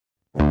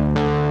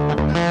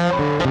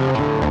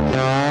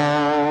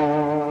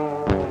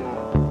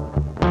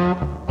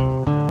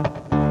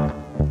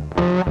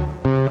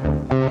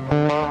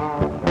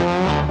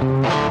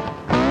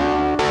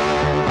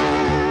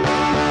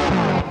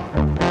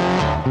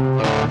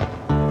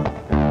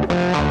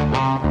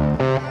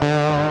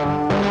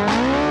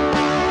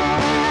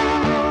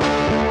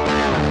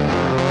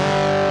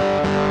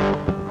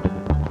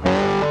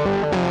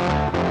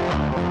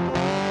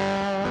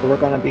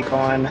to be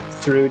going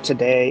through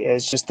today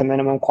is just the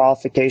minimum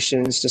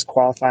qualifications, just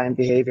qualifying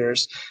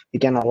behaviors.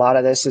 Again, a lot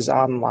of this is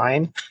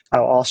online.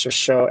 I'll also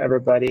show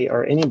everybody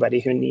or anybody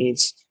who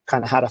needs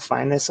kind of how to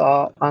find this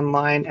all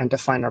online and to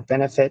find our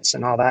benefits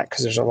and all that,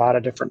 because there's a lot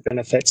of different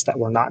benefits that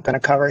we're not going to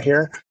cover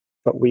here,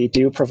 but we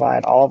do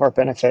provide all of our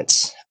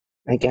benefits.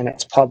 Again,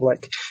 it's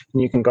public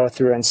and you can go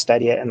through and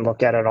study it and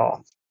look at it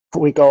all.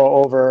 We go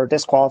over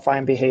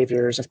disqualifying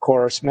behaviors, of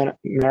course,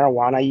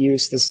 marijuana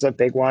use. This is a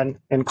big one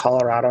in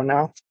Colorado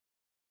now.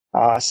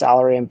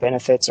 Salary and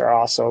benefits are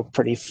also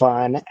pretty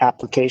fun.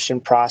 Application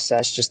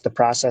process, just the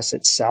process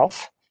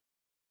itself.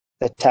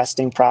 The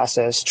testing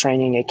process,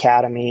 training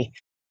academy,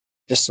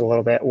 just a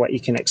little bit what you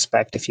can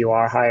expect if you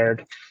are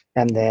hired.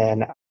 And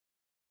then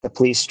the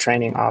police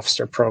training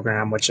officer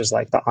program, which is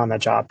like the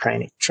on-the-job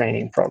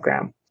training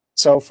program.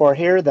 So for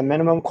here, the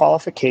minimum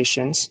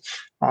qualifications,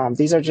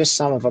 these are just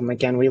some of them.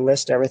 Again, we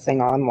list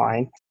everything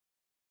online,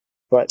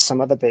 but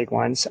some of the big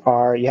ones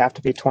are you have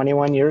to be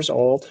 21 years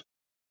old.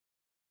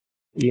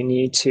 You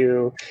need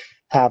to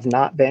have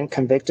not been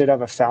convicted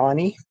of a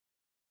felony.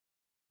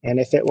 And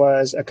if it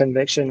was a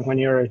conviction when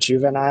you're a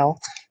juvenile,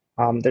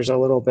 there's a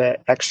little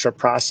bit extra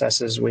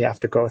processes we have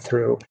to go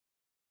through.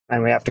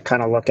 And we have to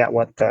kind of look at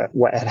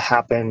what had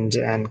happened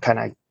and kind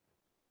of,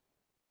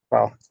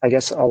 well, I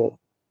guess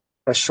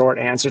a short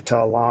answer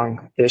to a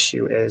long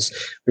issue is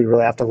we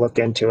really have to look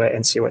into it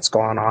and see what's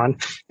going on.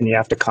 And you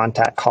have to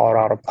contact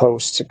Colorado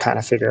Post to kind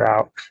of figure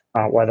out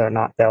whether or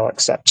not they'll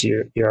accept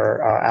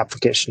your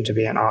application to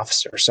be an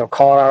officer. So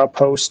Colorado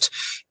Post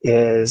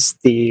is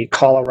the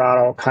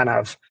Colorado kind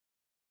of,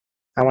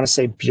 I want to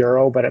say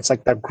bureau, but it's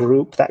like the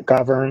group that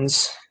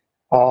governs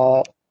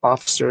all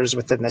officers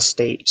within the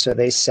state. So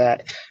they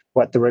set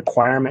what the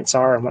requirements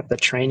are and what the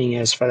training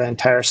is for the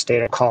entire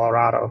state of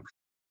Colorado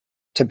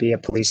to be a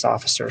police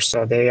officer.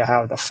 So they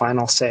have the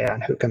final say on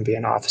who can be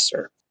an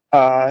officer.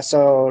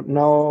 So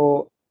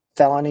no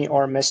felony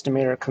or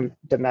misdemeanor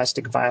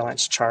domestic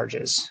violence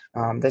charges.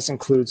 This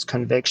includes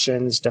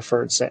convictions,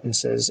 deferred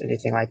sentences,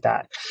 anything like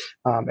that.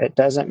 It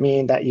doesn't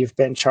mean that you've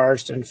been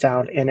charged and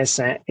found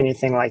innocent,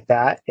 anything like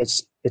that.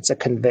 It's a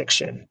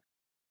conviction.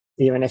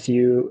 Even if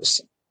you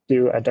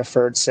do a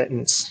deferred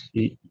sentence,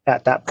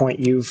 at that point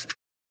you've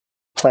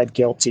pled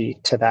guilty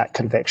to that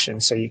conviction,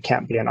 so you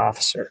can't be an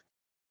officer.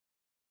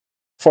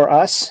 For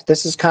us,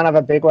 this is kind of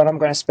a big one I'm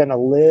going to spend a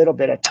little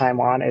bit of time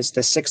on, is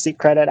the 60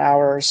 credit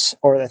hours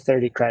or the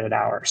 30 credit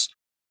hours.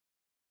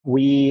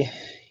 We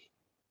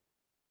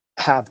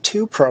have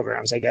two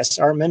programs, I guess.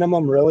 Our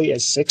minimum really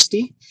is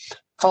 60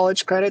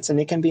 college credits, and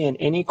it can be in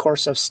any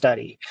course of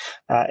study.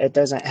 It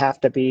doesn't have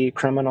to be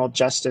criminal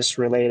justice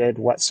related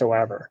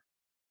whatsoever.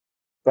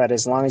 But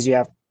as long as you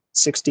have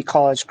 60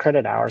 college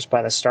credit hours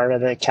by the start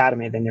of the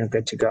academy, then you're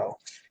good to go.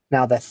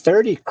 Now, the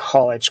 30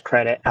 college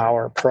credit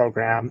hour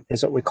program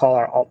is what we call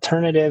our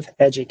alternative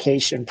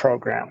education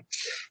program.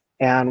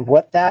 And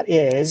what that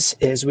is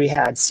we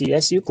had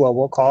CSU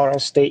Global, Colorado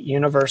State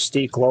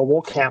University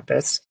Global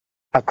Campus,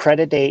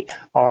 accreditate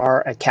our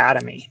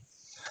academy.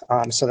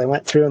 So they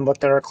went through and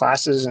looked at our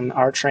classes and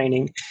our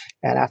training.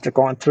 And after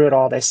going through it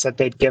all, they said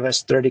they'd give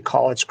us 30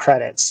 college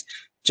credits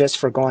just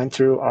for going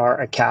through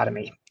our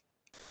academy.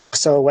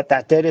 So what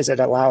that did is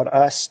it allowed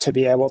us to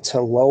be able to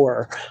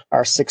lower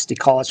our 60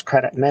 college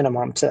credit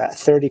minimum to that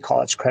 30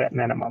 college credit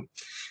minimum.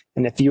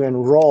 And if you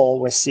enroll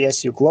with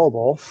CSU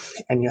Global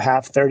and you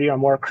have 30 or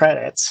more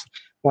credits,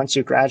 once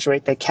you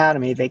graduate the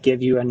academy, they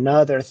give you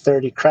another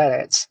 30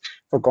 credits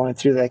for going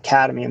through the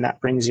academy, and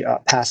that brings you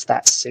up past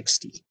that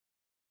 60.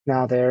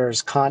 Now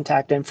there's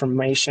contact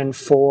information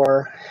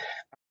for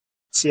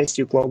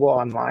CSU Global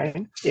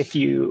online. If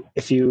you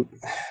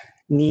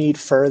need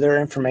further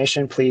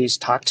information, please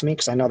talk to me,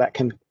 because I know that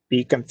can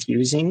be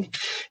confusing.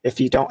 If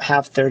you don't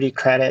have 30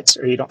 credits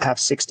or you don't have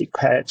 60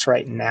 credits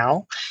right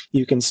now,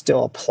 you can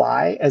still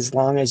apply as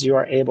long as you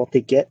are able to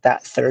get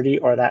that 30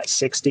 or that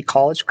 60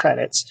 college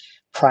credits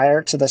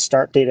prior to the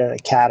start date of the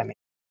academy.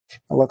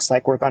 It looks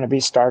like we're going to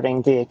be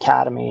starting the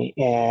academy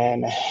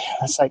in,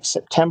 it's like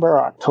September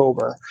or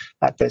October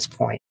at this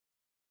point.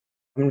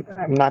 I'm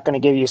not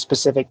going to give you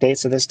specific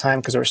dates at this time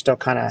because we're still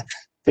kind of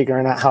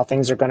figuring out how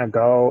things are going to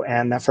go.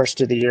 And the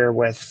first of the year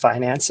with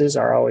finances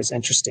are always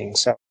interesting.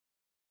 So,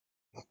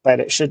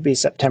 but it should be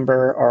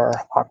September or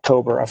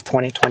October of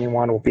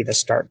 2021 will be the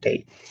start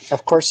date.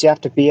 Of course, you have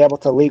to be able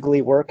to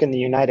legally work in the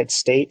United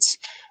States.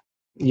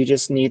 You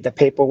just need the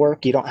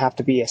paperwork. You don't have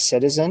to be a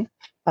citizen.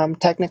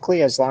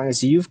 Technically, as long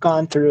as you've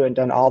gone through and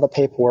done all the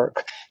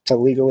paperwork to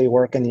legally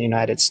work in the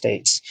United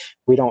States.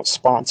 We don't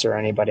sponsor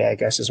anybody, I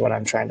guess is what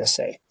I'm trying to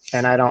say.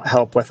 And I don't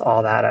help with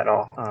all that at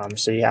all.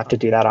 So you have to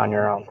do that on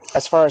your own.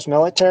 As far as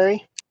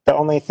military, the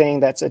only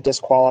thing that's a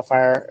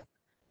disqualifier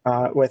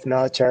with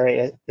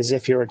military is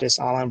if you were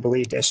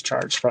dishonorably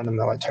discharged from the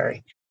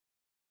military.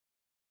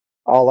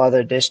 All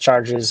other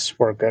discharges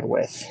we're good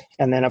with.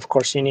 And then, of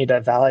course, you need a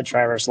valid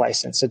driver's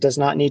license. It does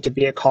not need to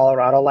be a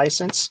Colorado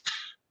license.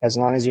 As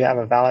long as you have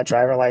a valid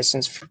driver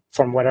license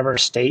from whatever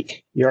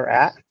state you're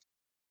at,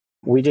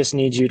 We just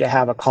need you to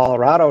have a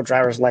Colorado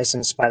driver's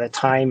license by the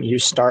time you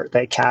start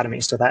the academy.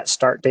 So that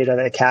start date of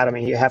the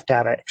academy, you have to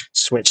have it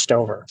switched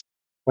over.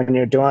 When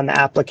you're doing the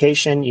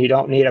application, you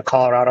don't need a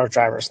Colorado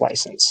driver's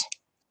license.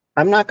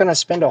 I'm not going to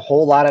spend a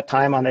whole lot of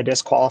time on the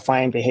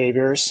disqualifying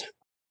behaviors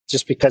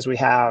just because we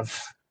have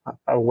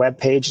a web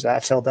page that I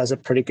feel does a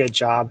pretty good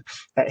job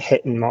at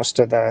hitting most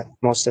of the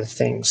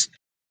things.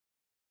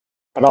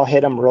 But I'll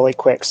hit them really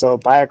quick. So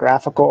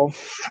biographical,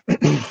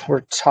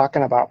 we're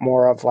talking about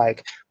more of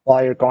like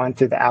while you're going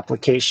through the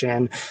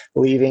application,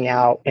 leaving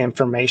out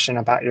information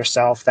about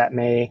yourself that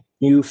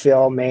you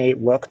feel may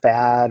look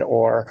bad,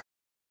 or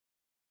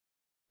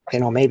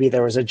maybe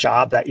there was a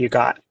job that you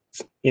got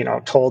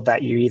told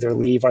that you either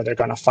leave or they're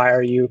going to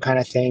fire you kind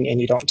of thing,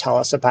 and you don't tell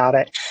us about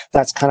it.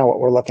 That's kind of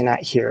what we're looking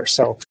at here.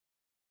 So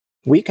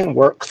we can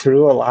work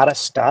through a lot of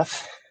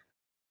stuff,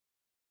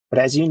 but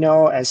as you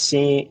know, as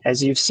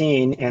you've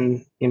seen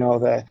in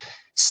the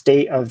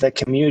state of the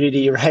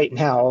community right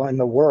now in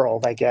the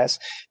world, I guess,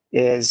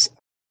 is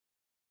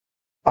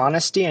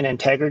honesty and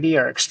integrity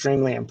are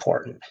extremely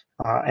important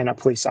in a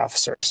police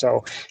officer.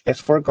 So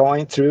if we're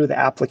going through the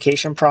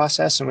application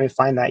process and we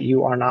find that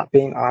you are not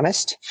being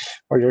honest,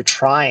 or you're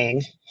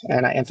trying,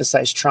 and I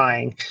emphasize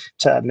trying,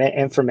 to omit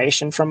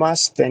information from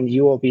us, then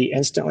you will be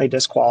instantly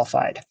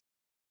disqualified.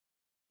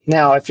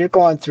 Now, if you're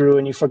going through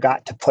and you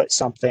forgot to put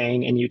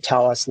something and you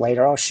tell us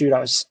later, oh shoot, I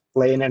was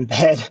laying in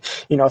bed,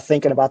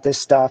 thinking about this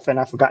stuff and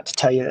I forgot to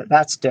tell you that,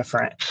 that's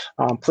different.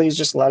 Please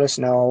just let us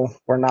know.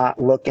 We're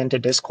not looking to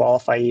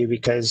disqualify you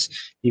because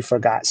you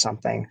forgot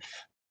something.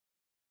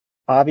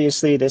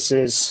 Obviously, this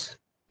is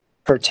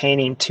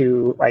pertaining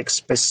to like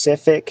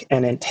specific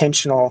and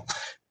intentional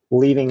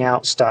leaving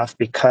out stuff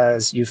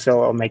because you feel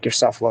it'll make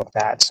yourself look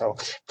bad. So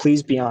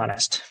please be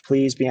honest.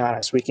 Please be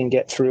honest. We can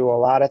get through a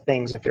lot of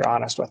things if you're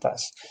honest with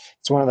us.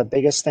 It's one of the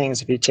biggest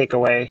things if you take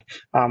away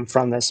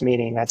from this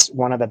meeting. That's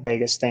one of the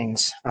biggest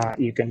things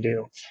you can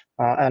do.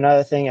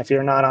 Another thing, if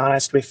you're not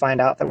honest, we find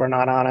out that we're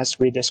not honest,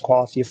 we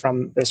disqualify you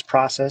from this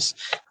process.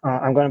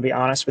 I'm going to be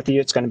honest with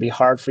you. It's going to be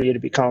hard for you to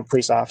become a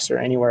police officer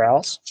anywhere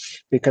else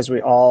because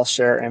we all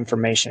share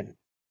information.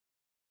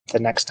 The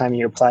next time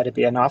you apply to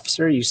be an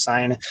officer, you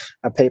sign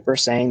a paper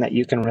saying that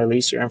you can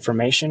release your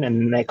information,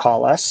 and then they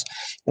call us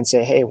and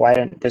say, hey, why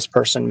didn't this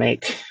person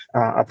make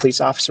a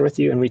police officer with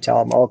you? And we tell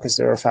them, oh, because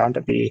they were found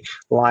to be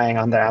lying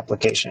on their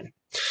application.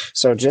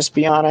 So just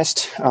be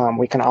honest.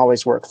 We can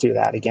always work through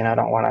that. Again, I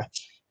don't want to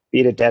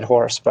beat a dead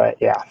horse, but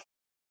yeah.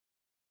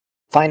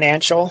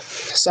 Financial,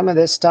 some of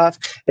this stuff,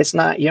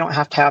 you don't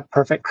have to have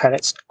perfect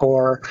credit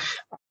score.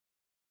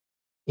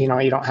 You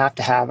don't have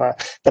to have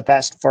the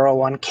best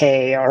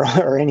 401k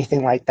or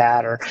anything like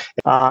that. Or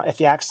if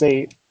you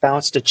actually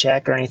bounced a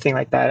check or anything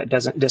like that, it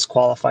doesn't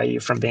disqualify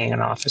you from being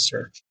an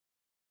officer.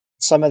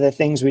 Some of the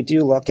things we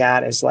do look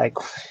at is like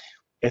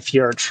if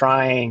you're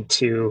trying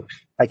to,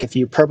 like if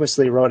you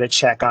purposely wrote a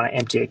check on an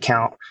empty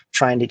account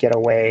trying to get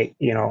away,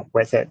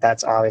 with it,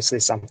 that's obviously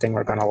something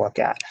we're going to look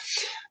at.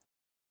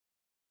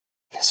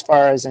 As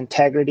far as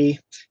integrity,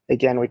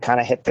 again, we kind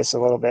of hit this a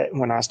little bit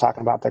when I was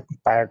talking about the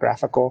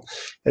biographical.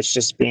 It's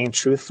just being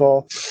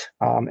truthful.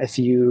 If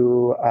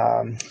you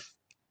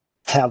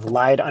have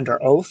lied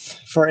under oath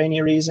for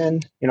any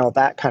reason,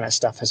 that kind of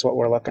stuff is what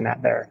we're looking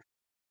at there.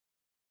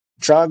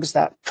 Drugs,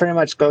 that pretty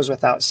much goes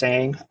without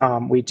saying.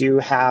 We do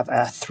have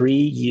a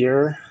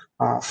 3-year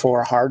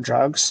for hard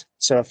drugs.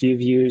 So if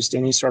you've used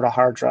any sort of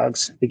hard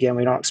drugs, again,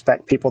 we don't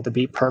expect people to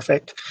be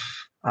perfect.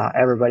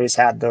 Everybody's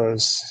had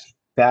those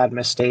bad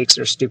mistakes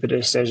or stupid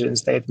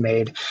decisions they've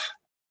made,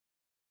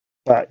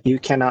 but you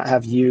cannot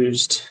have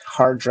used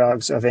hard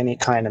drugs of any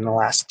kind in the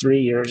last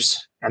 3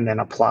 years and then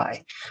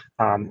apply.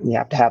 You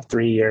have to have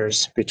 3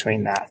 years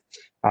between that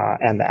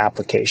and the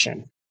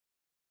application.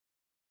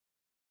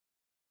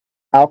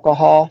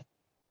 Alcohol.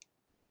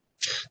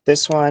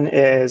 This one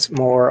is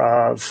more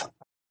of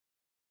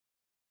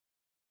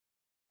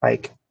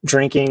like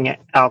drinking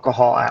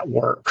alcohol at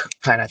work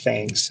kind of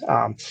things.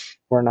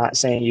 We're not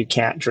saying you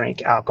can't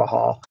drink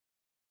alcohol.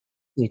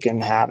 You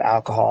can have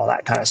alcohol,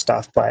 that kind of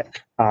stuff, but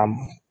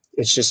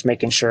it's just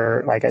making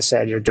sure, like I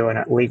said, you're doing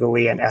it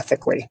legally and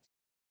ethically.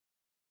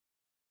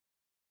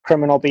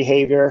 Criminal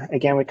behavior,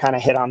 again, we kind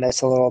of hit on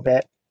this a little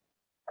bit.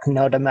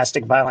 No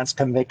domestic violence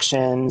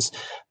convictions,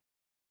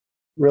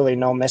 really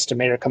no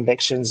misdemeanor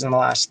convictions in the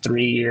last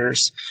 3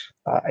 years.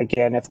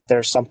 Again, if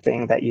there's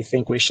something that you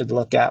think we should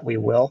look at, we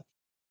will.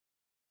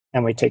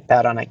 And we take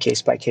that on a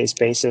case-by-case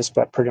basis,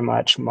 but pretty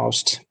much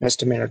most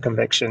misdemeanor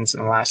convictions in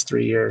the last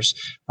 3 years,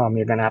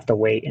 you're going to have to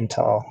wait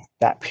until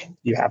that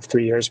you have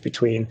 3 years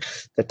between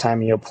the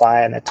time you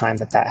apply and the time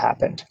that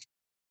happened.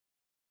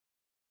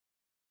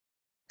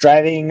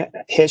 Driving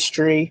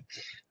history,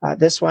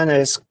 this one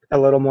is a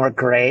little more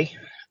gray.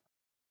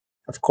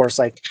 Of course,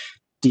 like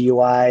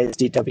DUIs,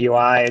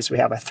 DWIs, we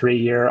have a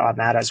 3-year on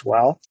that as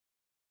well.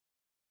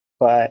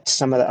 But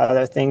some of the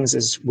other things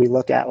is we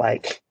look at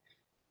like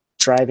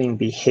driving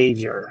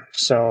behavior.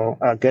 So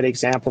a good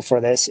example for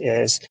this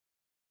is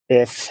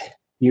if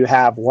you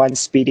have one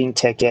speeding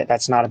ticket,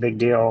 that's not a big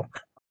deal.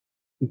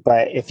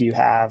 But if you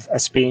have a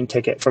speeding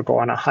ticket for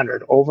going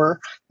 100 over,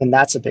 then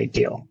that's a big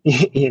deal.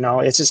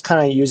 It's just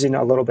kind of using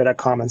a little bit of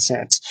common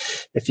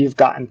sense. If you've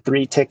gotten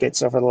 3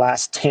 tickets over the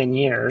last 10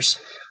 years,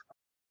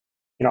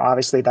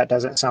 obviously that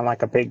doesn't sound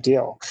like a big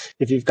deal.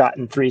 If you've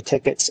gotten 3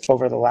 tickets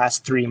over the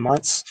last 3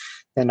 months,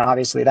 then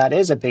obviously that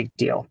is a big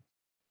deal.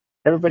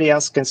 Everybody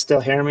else can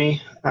still hear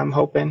me, I'm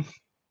hoping.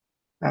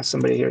 I have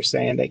somebody here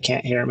saying they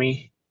can't hear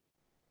me.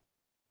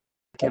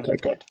 Okay,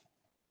 good.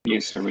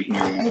 Yes, sir, we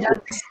can hear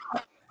you.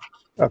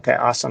 Okay,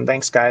 awesome.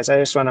 Thanks, guys. I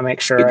just want to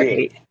make sure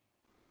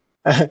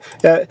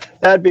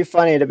that'd be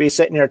funny to be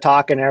sitting here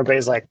talking, and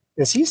everybody's like,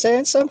 is he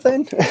saying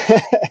something?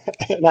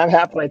 And I'm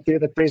halfway through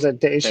the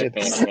presentation.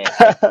 We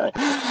had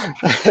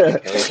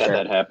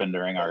that happen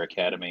during our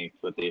academy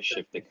with the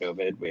shift to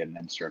COVID. We had an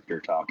instructor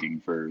talking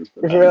for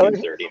about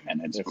 30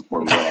 minutes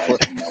before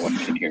realizing no one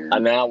can hear.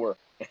 An hour.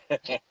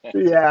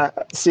 Yeah,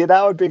 see,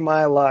 that would be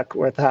my luck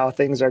with how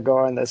things are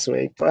going this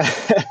week.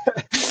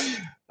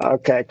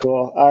 Okay,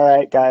 cool. All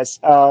right, guys.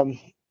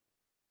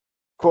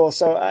 Cool.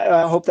 So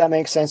I hope that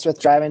makes sense with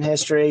driving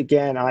history.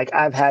 Again, like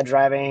I've had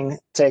driving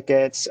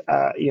tickets.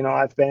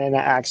 I've been in an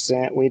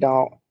accident. We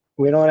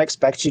don't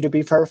expect you to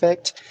be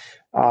perfect,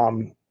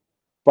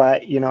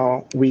 but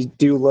we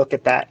do look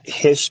at that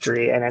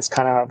history, and it's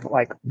kind of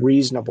like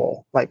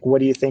reasonable. Like, what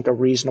do you think a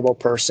reasonable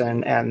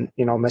person, and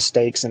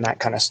mistakes and that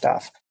kind of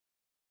stuff.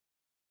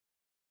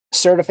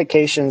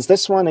 Certifications.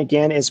 This one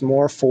again is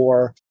more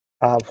for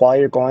while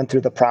you're going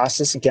through the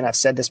process. Again, I've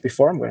said this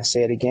before, I'm going to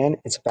say it again.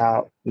 It's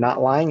about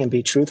not lying and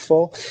be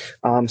truthful.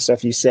 So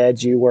if you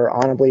said you were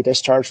honorably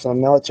discharged from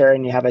the military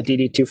and you have a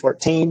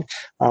DD-214,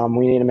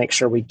 we need to make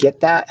sure we get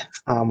that.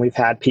 We've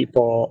had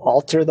people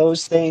alter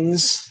those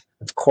things.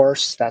 Of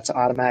course, that's an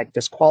automatic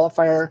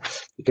disqualifier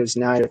because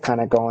now you're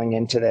kind of going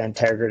into the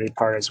integrity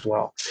part as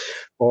well.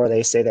 Or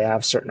they say they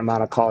have a certain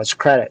amount of college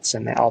credits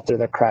and they alter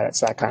the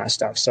credits, that kind of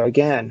stuff. So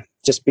again,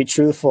 just be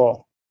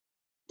truthful.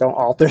 Don't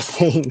alter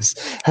things.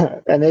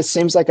 And it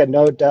seems like a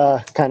no-duh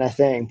kind of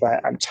thing,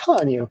 but I'm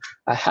telling you,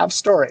 I have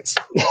stories.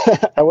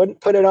 I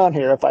wouldn't put it on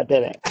here if I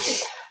didn't.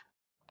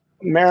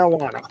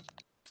 Marijuana.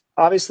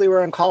 Obviously,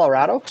 we're in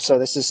Colorado, so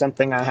this is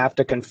something I have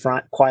to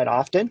confront quite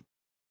often.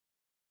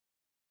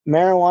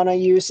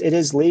 Marijuana use, it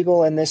is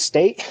legal in this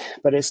state,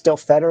 but it's still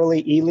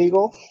federally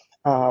illegal.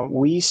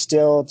 We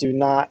still do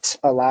not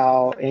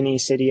allow any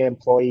city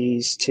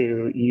employees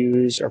to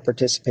use or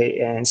participate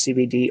in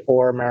CBD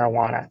or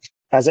marijuana.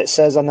 As it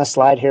says on the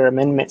slide here,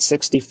 Amendment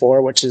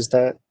 64, which is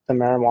the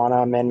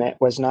marijuana amendment,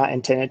 was not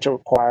intended to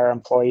require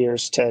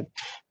employers to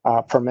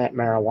permit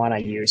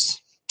marijuana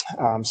use.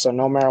 So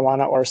no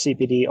marijuana or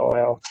CBD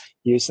oil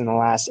use in the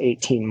last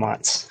 18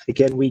 months.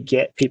 Again, we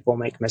get people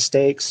make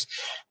mistakes.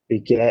 We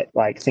get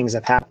like things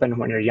have happened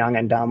when you're young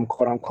and dumb,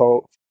 quote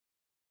unquote.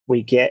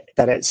 We get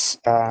that it's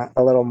a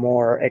little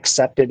more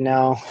accepted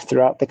now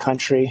throughout the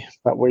country,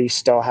 but we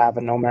still have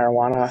a no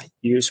marijuana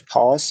use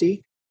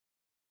policy.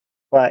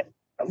 But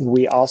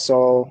we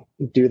also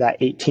do that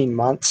 18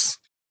 months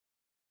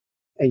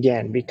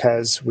again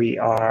because we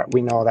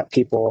know that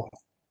people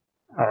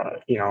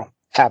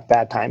have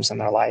bad times in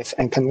their life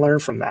and can learn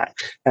from that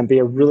and be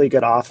a really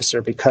good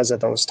officer because of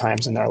those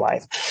times in their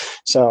life.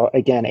 So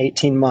again,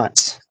 18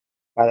 months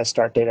by the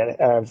start date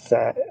of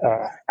the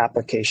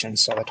application,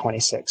 so the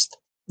 26th.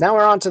 Now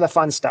we're on to the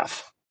fun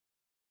stuff.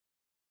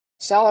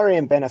 Salary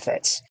and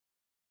benefits.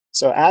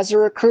 So as a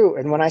recruit,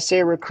 and when I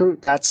say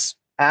recruit, that's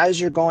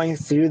as you're going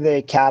through the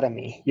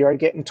academy, you're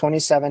getting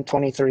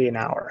 $27.23 an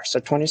hour.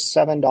 So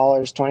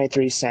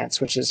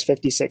 $27.23, which is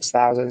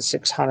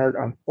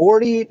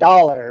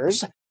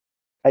 $56,640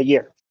 a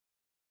year.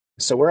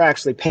 So we're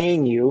actually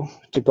paying you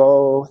to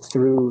go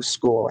through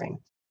schooling,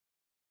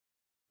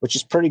 which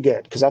is pretty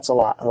good because that's a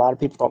lot. A lot of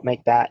people don't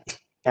make that,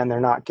 and they're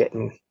not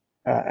getting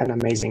an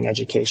amazing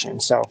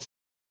education. So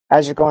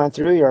as you're going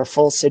through, you're a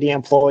full city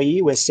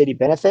employee with city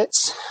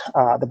benefits.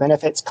 The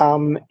benefits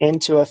come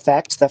into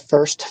effect the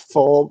first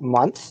full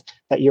month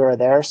that you are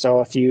there.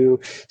 So if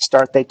you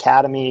start the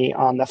academy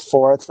on the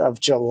 4th of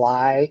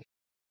July,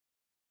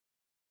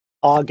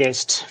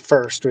 August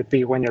 1st would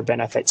be when your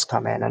benefits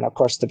come in. And of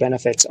course, the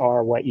benefits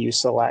are what you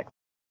select.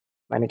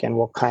 And again,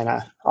 I'll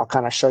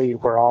kind of show you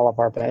where all of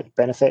our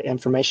benefit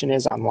information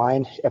is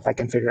online if I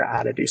can figure out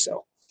how to do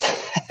so.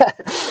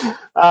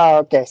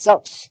 Okay,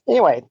 so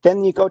anyway,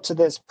 then you go to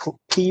this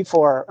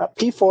P4.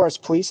 P4 is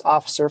police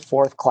officer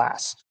 4th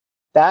class.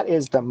 That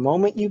is the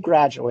moment you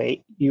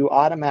graduate, you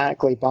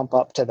automatically bump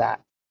up to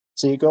that.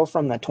 So you go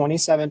from the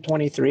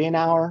 $27.23 an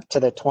hour to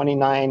the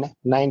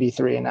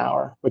 $29.93 an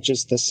hour, which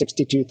is the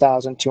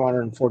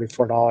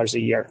 $62,244 a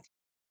year.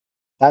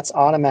 That's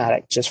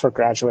automatic just for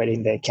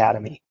graduating the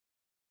academy.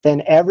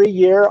 Then every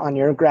year on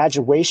your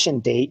graduation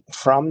date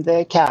from the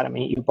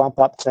academy, you bump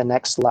up to the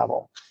next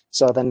level.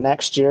 So the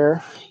next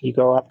year, you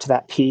go up to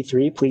that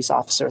P3, police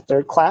officer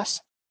 3rd class,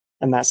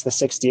 and that's the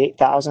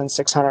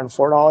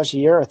 $68,604 a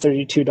year, or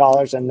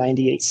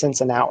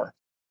 $32.98 an hour.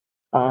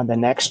 The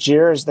next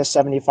year is the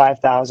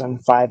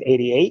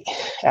 $75,588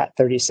 at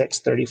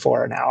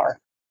 $36.34 an hour.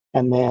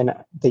 And then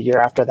the year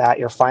after that,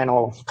 your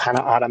final kind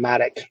of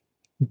automatic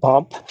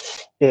bump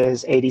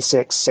is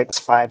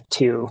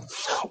 86,652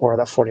 or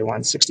the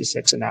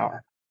 41.66 an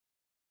hour.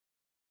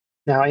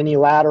 Now, any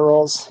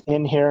laterals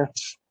in here,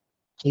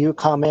 you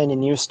come in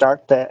and you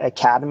start the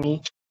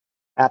academy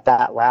at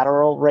that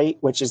lateral rate,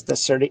 which is the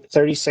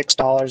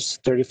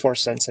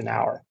 $36.34 an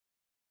hour.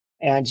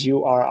 And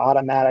you are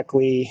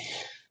automatically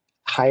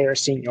higher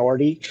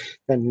seniority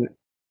than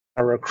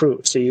a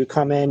recruit. So you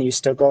come in, you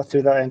still go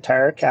through the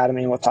entire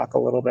academy. We'll talk a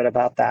little bit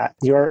about that.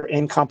 You're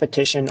in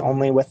competition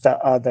only with the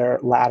other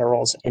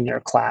laterals in your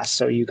class.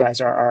 So you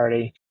guys are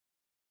already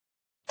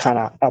kind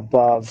of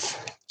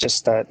above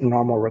just the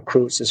normal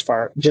recruits as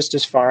far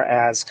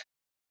as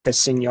the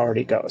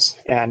seniority goes.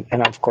 And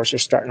of course, you're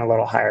starting a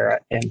little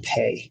higher in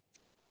pay.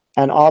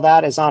 And all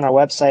that is on our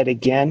website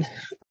again,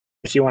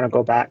 if you want to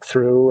go back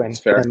through and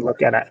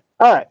look at it.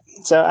 All right.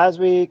 So as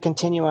we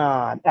continue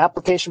on,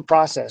 application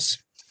process.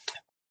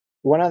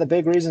 One of the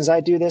big reasons I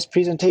do this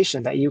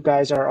presentation that you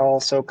guys are all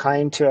so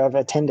kind to have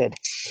attended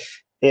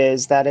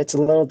is that it's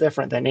a little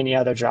different than any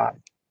other job.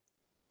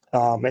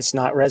 It's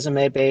not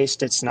resume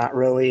based. It's not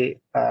really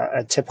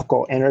a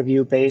typical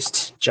interview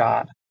based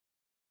job.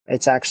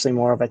 It's actually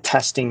more of a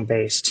testing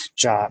based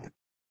job.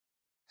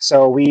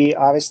 So we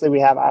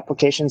have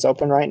applications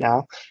open right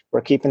now.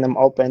 We're keeping them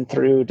open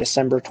through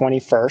December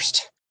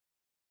 21st.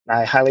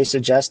 I highly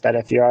suggest that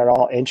if you're at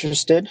all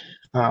interested,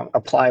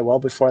 apply well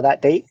before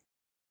that date.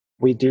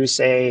 We do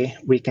say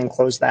we can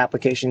close the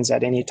applications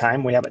at any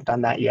time. We haven't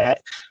done that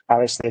yet.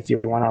 Obviously, if you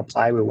want to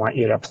apply, we want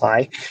you to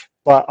apply.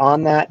 But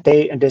on that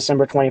date, on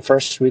December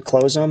 21st, we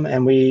close them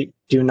and we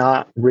do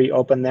not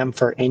reopen them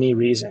for any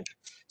reason.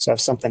 So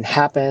if something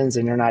happens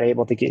and you're not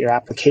able to get your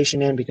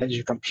application in because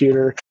your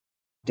computer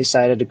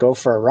decided to go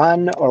for a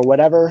run or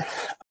whatever,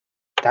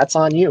 that's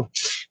on you.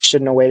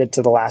 Shouldn't have waited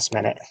to the last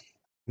minute.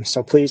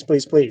 So please,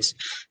 please, please,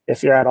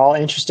 if you're at all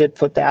interested,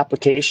 put the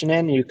application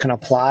in, you can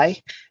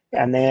apply.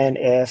 And then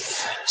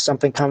if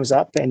something comes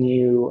up and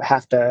you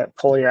have to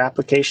pull your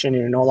application and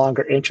you're no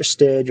longer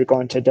interested, you're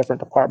going to a different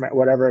department,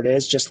 whatever it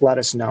is, just let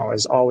us know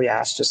is all we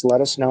ask. Just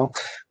let us know.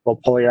 We'll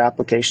pull your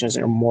applications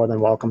and you're more than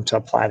welcome to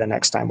apply the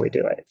next time we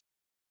do it.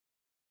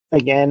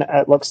 Again,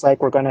 it looks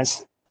like we're going to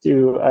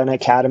do an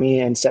academy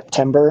in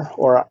September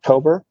or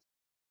October.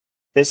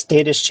 This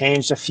date has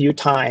changed a few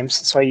times,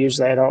 so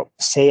I don't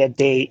say a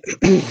date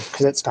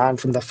because it's gone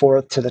from the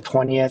 4th to the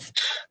 20th.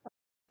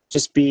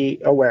 Just be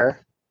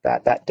aware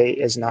that that date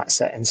is not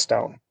set in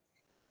stone.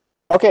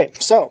 Okay,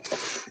 so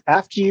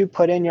after you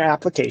put in your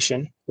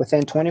application,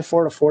 within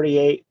 24 to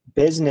 48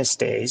 business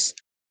days,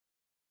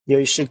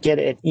 you should get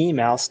an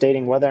email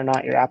stating whether or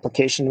not your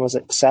application was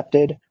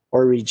accepted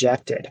or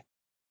rejected.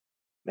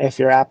 If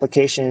your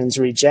application is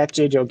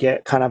rejected, you'll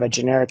get kind of a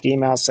generic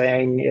email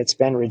saying it's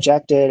been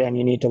rejected and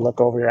you need to look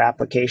over your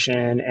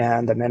application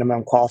and the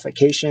minimum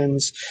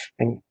qualifications.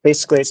 And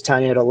basically it's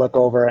telling you to look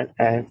over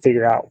and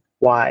figure out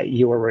why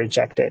you were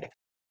rejected.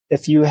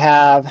 If you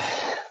have,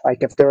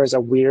 like if there was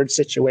a weird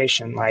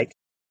situation, like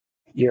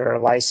your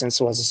license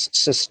was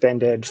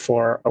suspended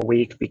for a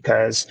week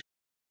because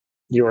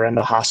you were in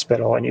the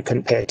hospital and you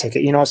couldn't pay a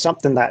ticket,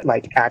 something that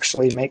like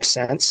actually makes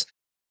sense.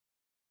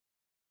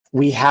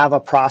 We have a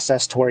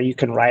process to where you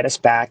can write us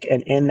back,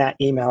 and in that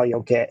email,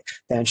 you'll get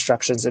the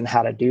instructions on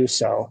how to do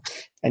so,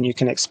 and you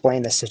can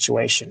explain the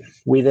situation.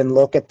 We then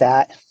look at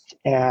that,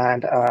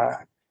 and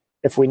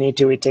if we need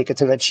to, we take it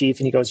to the chief,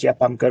 and he goes, yep,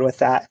 I'm good with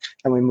that,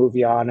 and we move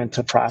you on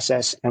into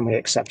process, and we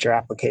accept your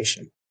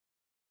application.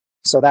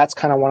 So that's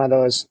kind of one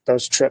of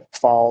those trip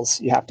falls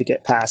you have to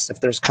get past if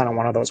there's kind of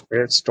one of those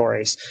weird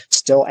stories.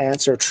 Still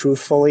answer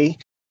truthfully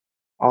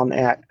on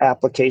that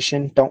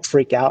application. Don't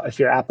freak out if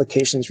your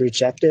application's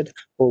rejected.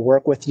 We'll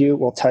work with you.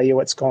 We'll tell you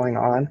what's going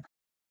on,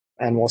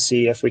 and we'll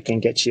see if we can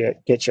get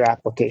your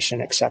application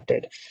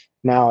accepted.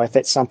 Now, if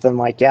it's something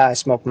like, yeah, I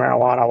smoked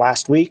marijuana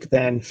last week,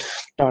 then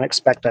don't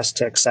expect us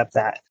to accept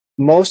that.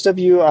 Most of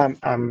you,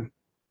 I'm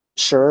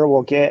sure,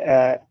 will get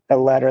a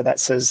letter that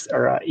says,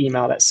 or an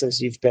email that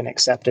says you've been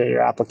accepted,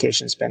 your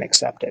application's been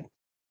accepted.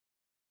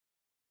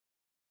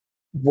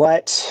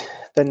 What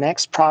the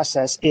next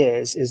process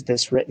is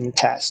this written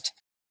test.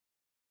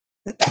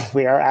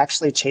 We are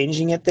actually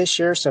changing it this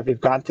year. So if you've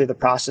gone through the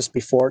process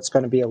before, it's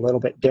going to be a little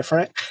bit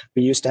different.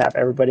 We used to have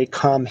everybody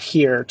come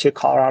here to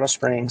Colorado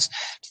Springs,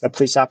 to the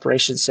Police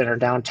Operations Center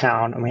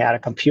downtown, and we had a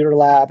computer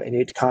lab, and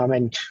you'd come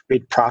and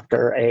we'd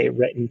proctor a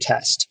written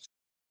test.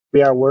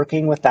 We are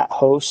working with that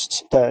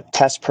host, the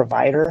test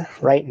provider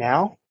right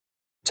now,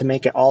 to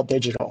make it all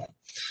digital.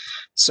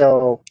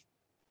 So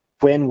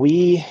when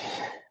we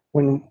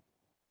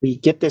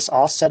get this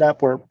all set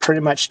up, we're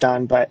pretty much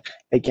done, but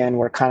again,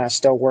 we're kind of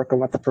still working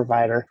with the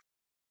provider.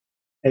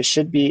 It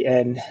should be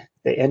in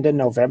the end of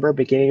November,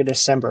 beginning of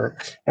December.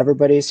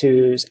 Everybody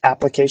whose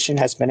application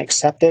has been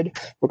accepted,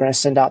 we're going to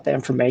send out the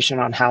information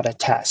on how to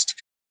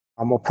test.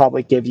 We'll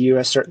probably give you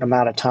a certain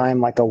amount of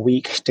time, like a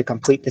week, to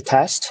complete the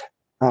test.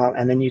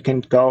 And then you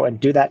can go and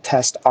do that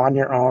test on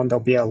your own.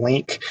 There'll be a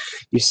link.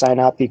 You sign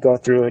up, you go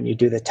through, and you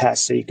do the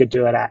test. So you could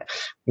do it at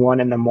 1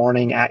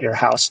 a.m. at your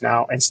house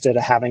now, instead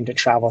of having to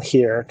travel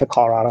here to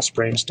Colorado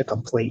Springs to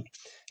complete.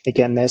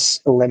 Again,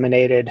 this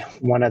eliminated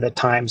one of the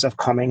times of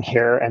coming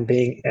here and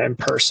being in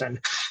person.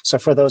 So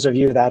for those of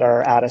you that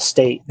are out of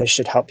state, this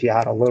should help you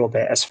out a little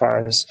bit as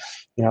far as,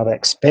 the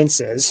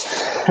expenses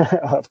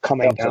of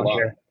coming down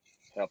here.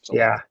 Helps a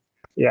lot.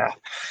 Yeah.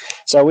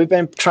 So we've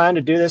been trying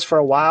to do this for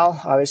a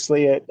while.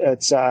 Obviously,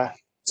 it's a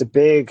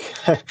big,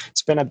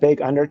 it's been a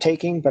big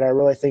undertaking, but I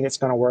really think it's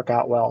going to work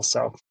out well.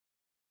 So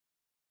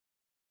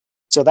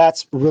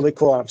that's really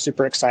cool. I'm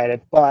super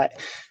excited. But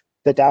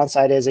the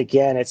downside is,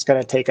 again, it's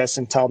going to take us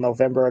until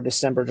November or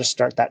December to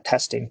start that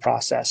testing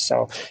process.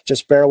 So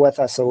just bear with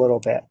us a little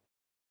bit.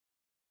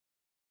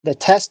 The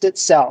test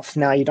itself,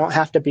 now you don't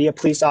have to be a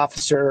police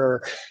officer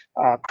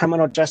or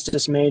criminal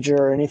justice major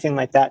or anything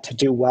like that to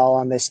do well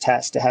on this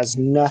test. It has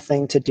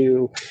nothing to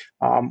do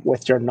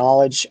with your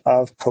knowledge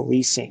of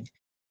policing.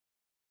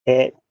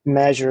 It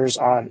measures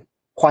on,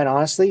 quite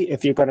honestly,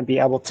 if you're going to be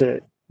able to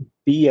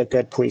be a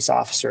good police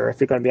officer, if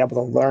you're going to be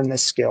able to learn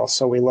this skill.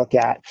 So we look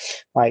at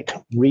like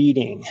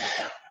reading,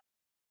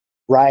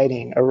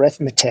 writing,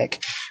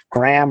 arithmetic,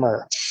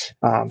 grammar,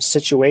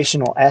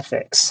 situational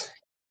ethics,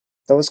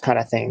 those kind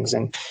of things.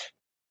 And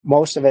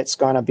most of it's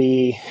going to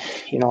be,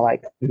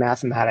 like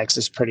mathematics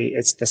is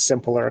it's the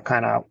simpler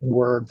kind of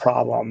word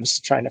problems,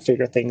 trying to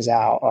figure things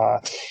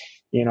out,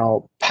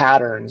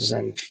 patterns.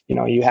 And,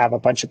 you have a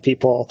bunch of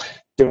people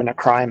doing a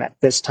crime at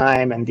this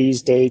time and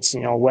these dates,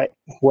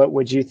 what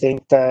would you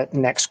think the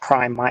next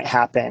crime might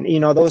happen?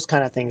 Those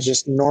kind of things,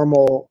 just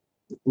normal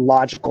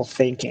logical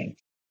thinking.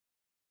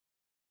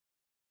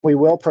 We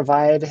will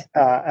provide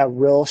a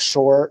real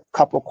short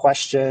couple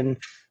question,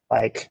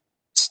 like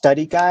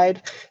study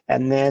guide.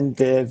 And then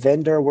the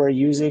vendor we're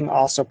using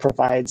also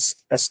provides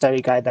a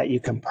study guide that you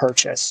can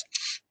purchase.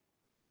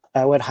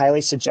 I would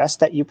highly suggest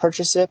that you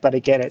purchase it, but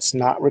again, it's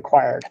not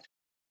required.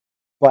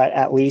 But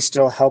at least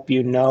it'll help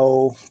you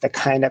know the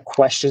kind of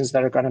questions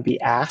that are going to be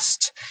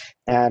asked,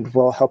 and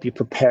will help you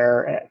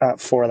prepare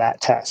for that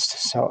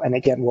test. So, and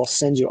again, we'll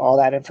send you all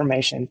that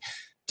information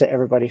to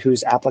everybody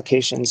whose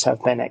applications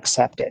have been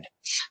accepted.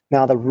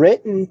 Now, the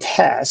written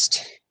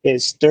test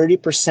is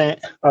 30%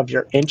 of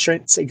your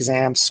entrance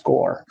exam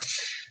score.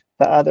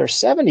 The other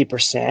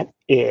 70%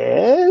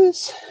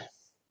 is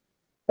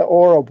the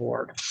oral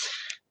board.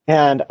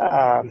 And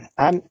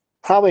I'm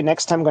probably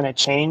next time going to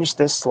change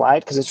this slide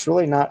because it's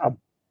really not a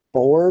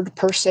board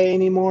per se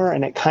anymore.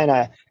 And it kind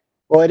of,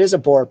 well, it is a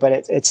board, but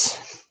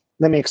it's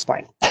let me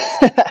explain.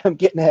 I'm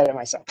getting ahead of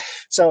myself.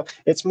 So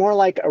it's more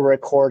like a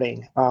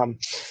recording,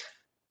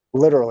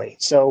 literally.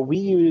 So we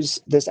use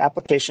this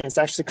application. It's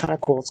actually kind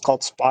of cool. It's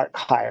called Spark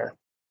Hire.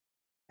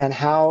 And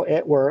how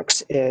it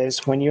works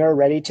is when you're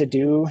ready to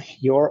do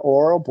your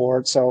oral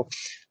board. So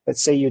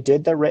let's say you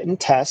did the written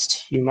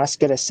test, you must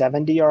get a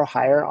 70 or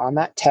higher on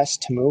that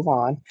test to move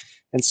on.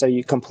 And so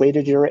you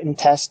completed your written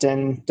test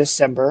in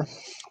December.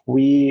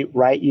 We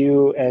write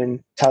you and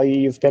tell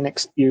you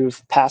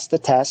you've passed the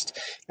test,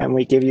 and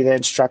we give you the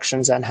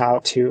instructions on how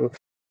to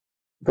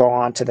go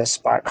on to the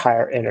Spark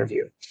Hire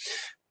interview.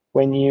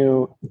 When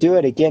you do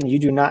it again, you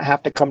do not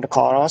have to come to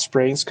Colorado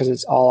Springs because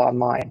it's all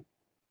online.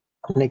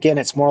 And again,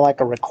 it's more like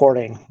a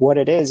recording. What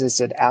it is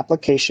an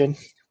application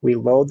we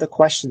load the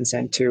questions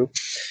into.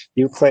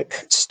 You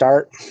click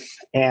start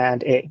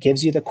and it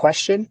gives you the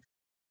question.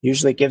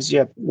 Usually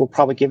will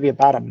probably give you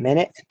about a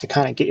minute to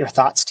kind of get your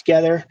thoughts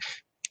together,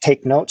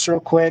 take notes real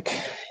quick,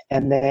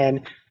 and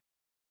then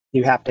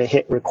you have to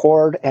hit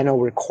record and it'll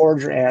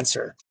record your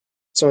answer.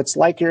 So it's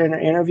like you're in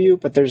an interview,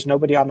 but there's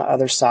nobody on the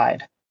other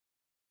side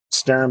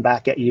staring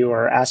back at you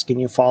or asking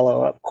you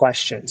follow-up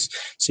questions.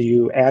 So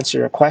you answer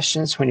your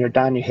questions. When you're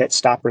done, you hit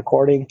stop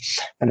recording,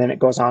 and then it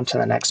goes on to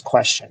the next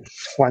question.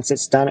 Once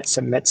it's done, it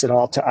submits it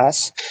all to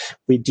us.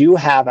 We do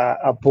have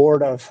a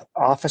board of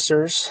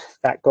officers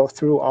that go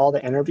through all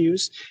the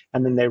interviews,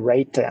 and then they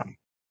rate them.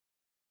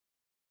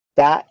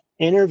 That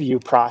interview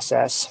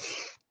process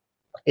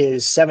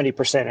is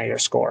 70% of your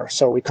score.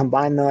 So we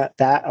combine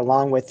that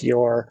along with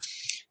your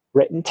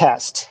written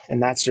test,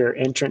 and that's your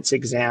entrance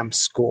exam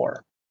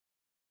score.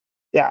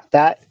 Yeah,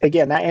 that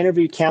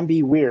interview can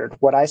be weird.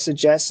 What I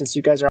suggest, since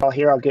you guys are all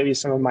here, I'll give you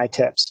some of my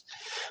tips.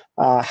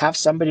 Have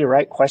somebody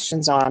write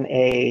questions on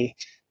a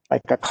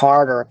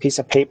card or a piece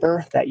of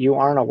paper that you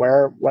aren't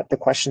aware what the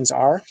questions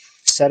are.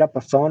 Set up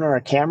a phone or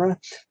a camera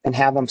and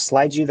have them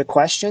slide you the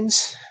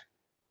questions.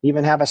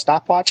 Even have a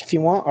stopwatch if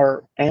you want,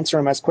 or answer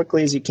them as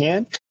quickly as you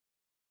can.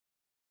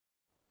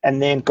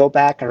 And then go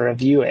back and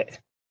review it.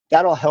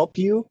 That'll help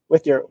you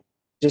with your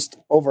just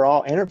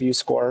overall interview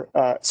score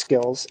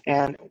skills,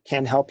 and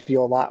can help you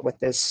a lot with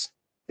this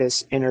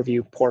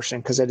interview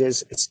portion, because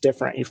it's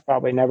different. You've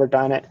probably never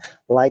done it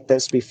like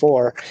this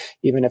before,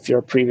 even if you're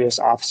a previous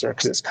officer,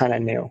 because it's kind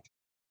of new.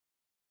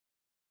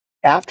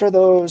 After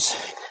those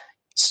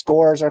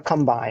scores are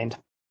combined,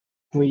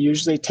 we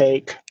usually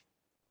take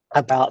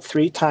about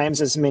 3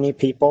 times as many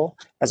people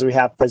as we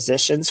have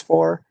positions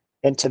for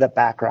into the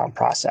background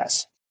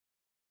process.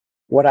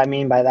 What I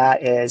mean by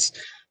that is,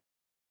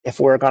 if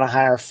we're going to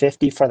hire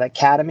 50 for the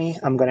academy,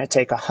 I'm going to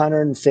take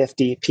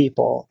 150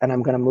 people and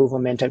I'm going to move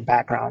them into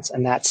backgrounds.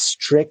 And that's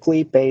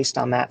strictly based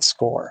on that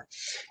score.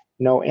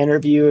 no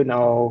interview,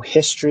 no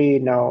history,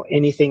 no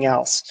anything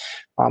else.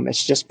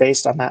 It's just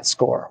based on that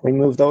score. We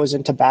move those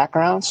into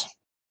backgrounds,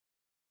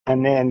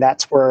 and then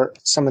that's where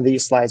some of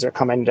these slides are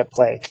coming into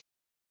play.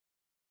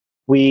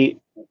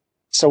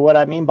 So what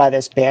I mean by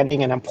this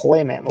banding and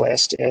employment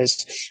list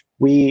is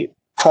we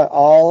put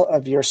all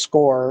of your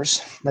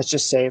scores, let's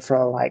just say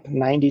from like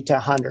 90 to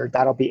 100,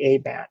 that'll be A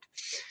band.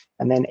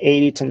 And then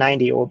 80 to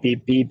 90 will be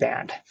B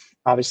band.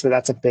 Obviously,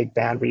 that's a big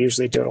band. We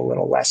usually do it a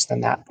little less than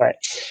that.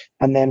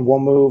 And then we'll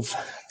move.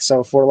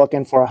 So if we're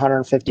looking for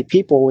 150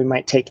 people, we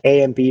might take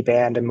A and B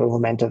band and move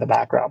them into the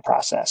background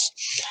process.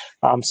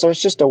 So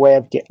it's just a way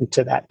of getting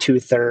to that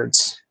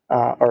 2/3,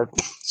 or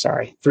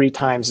sorry, 3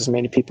 times as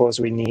many people as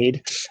we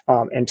need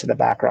into the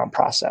background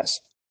process.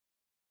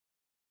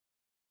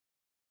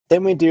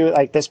 Then we do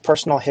like this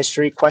personal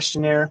history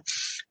questionnaire.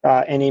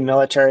 Any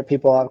military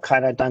people have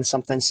kind of done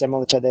something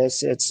similar to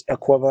this. It's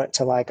equivalent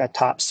to like a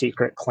top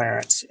secret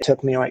clearance. It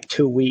took me like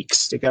 2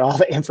 weeks to get all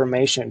the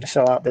information to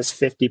fill out this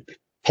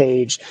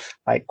 50-page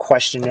like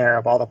questionnaire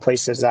of all the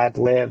places I'd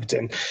lived,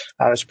 and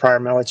I was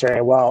prior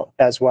military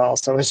as well.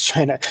 So I was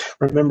trying to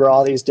remember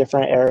all these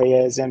different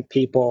areas and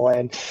people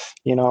and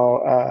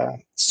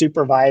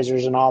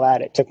supervisors and all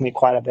that. It took me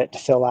quite a bit to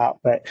fill out,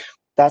 but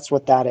that's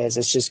what that is.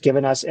 It's just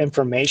giving us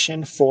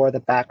information for the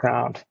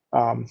background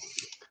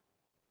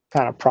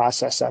kind of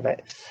process of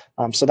it.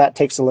 So that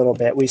takes a little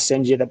bit. We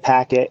send you the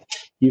packet,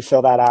 you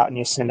fill that out, and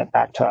you send it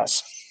back to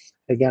us.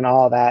 Again,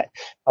 all of that,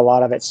 a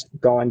lot of it's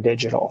going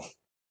digital.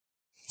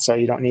 So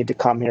you don't need to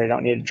come here, you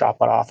don't need to drop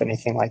it off,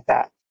 anything like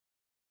that.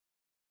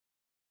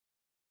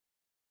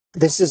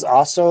 This is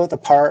also the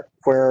part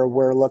where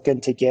we're looking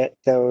to get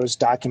those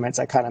documents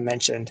I kind of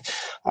mentioned.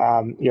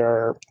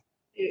 Your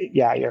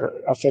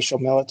official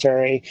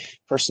military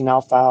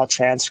personnel file,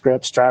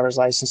 transcripts, driver's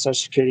license, social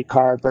security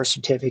card, birth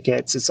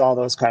certificates. It's all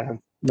those kind of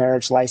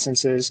marriage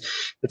licenses.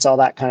 It's all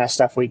that kind of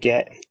stuff we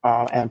get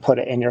and put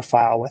it in your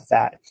file with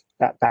that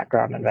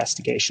background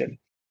investigation.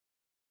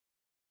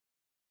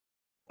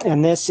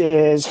 And this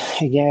is,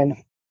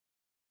 again,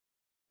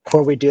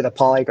 where we do the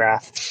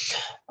polygraph.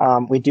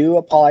 We do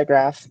a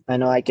polygraph. I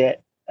know I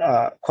get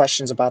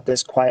questions about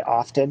this quite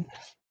often.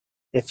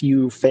 If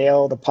you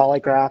fail the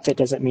polygraph, it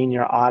doesn't mean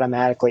you're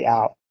automatically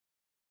out.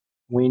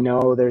 We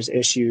know there's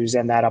issues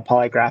and that a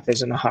polygraph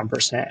isn't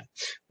 100%.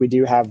 We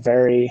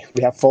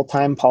have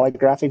full-time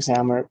polygraph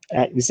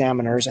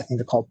examiners. I think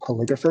they're called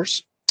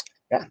polygraphers.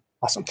 Yeah,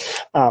 awesome.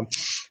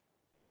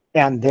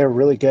 And they're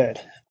really good.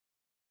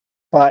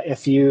 But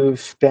if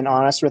you've been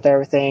honest with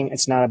everything,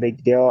 it's not a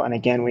big deal. And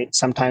again,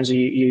 sometimes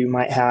you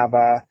might have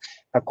a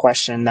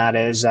question that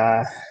is,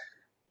 I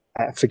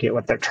forget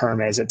what their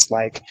term is. It's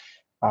like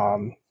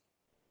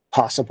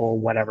possible,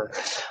 whatever.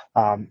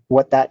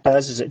 What that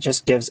does is it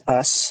just gives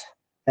us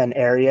an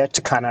area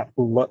to kind of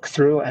look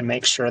through and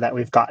make sure that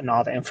we've gotten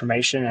all the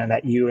information and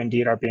that you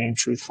indeed are being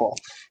truthful.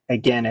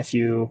 Again, if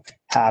you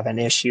have an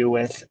issue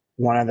with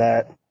one of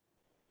the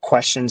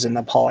questions in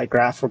the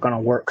polygraph, we're going to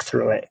work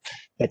through it.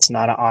 It's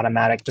not an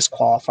automatic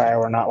disqualifier.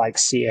 We're not like,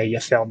 see, you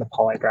failed the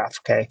polygraph.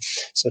 Okay.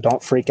 So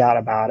don't freak out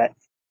about it.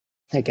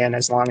 Again,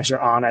 as long as you're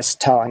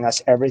honest, telling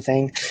us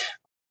everything,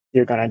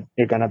 you're going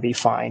to be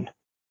fine.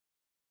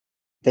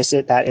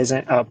 That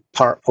isn't a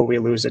part where we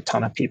lose a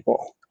ton of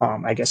people,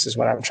 I guess is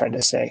what I'm trying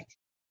to say.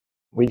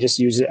 We just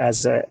use it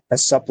as a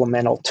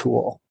supplemental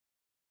tool.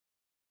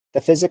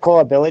 The physical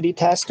ability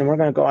test, and we're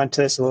going to go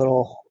into this a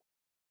little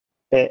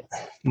bit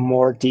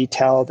more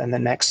detailed in the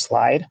next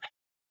slide.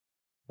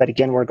 But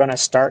again, we're going to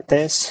start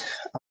this,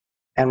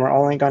 and we're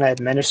only going to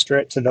administer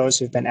it to those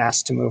who've been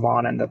asked to move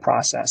on in the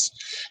process.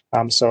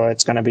 So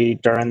it's going to be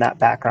during that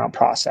background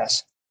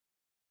process.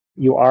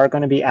 You are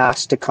going to be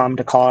asked to come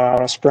to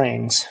Colorado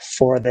Springs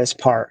for this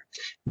part.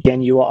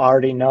 Again, you will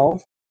already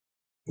know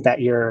that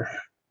you're,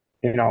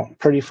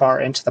 pretty far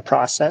into the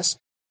process.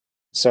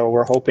 So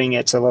we're hoping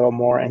it's a little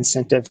more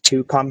incentive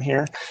to come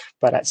here.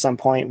 But at some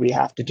point, we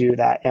have to do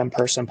that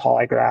in-person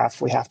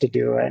polygraph. We have to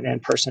do an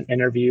in-person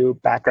interview,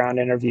 background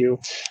interview.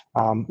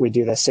 We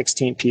do the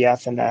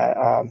 16PF and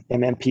the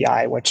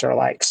MMPI, which are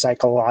like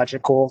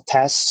psychological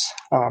tests,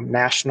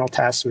 national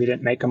tests. We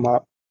didn't make them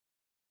up.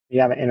 We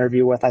have an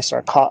interview with a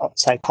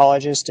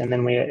psychologist, and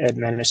then we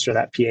administer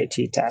that PAT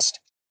test.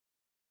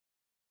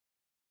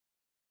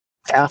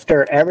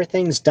 After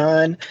everything's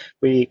done,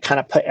 we kind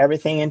of put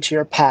everything into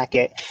your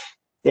packet.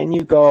 Then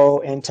you go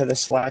into the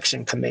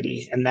selection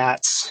committee, and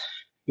that's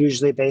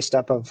usually based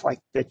up of like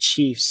the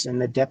chiefs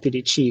and the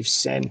deputy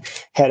chiefs and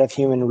head of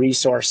human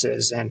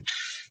resources. And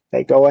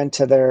they go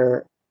into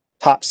their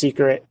top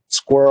secret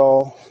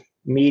squirrel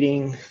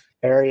meeting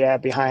area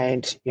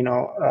behind,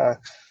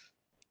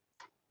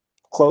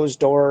 closed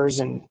doors,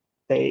 and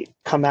they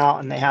come out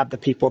and they have the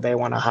people they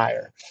want to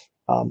hire.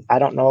 I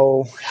don't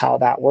know how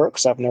that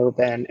works. I've never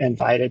been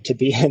invited to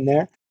be in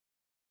there.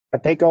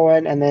 But they go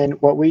in, and then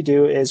what we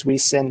do is we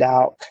send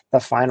out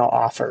the final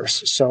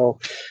offers. So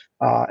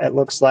it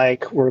looks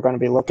like we're going to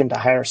be looking to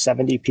hire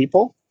 70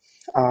 people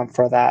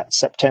for that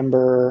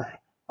September,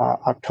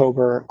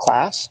 October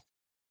class.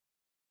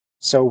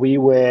 So we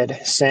would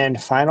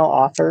send final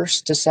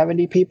offers to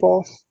 70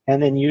 people,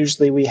 and then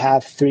usually we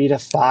have 3 to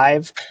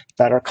 5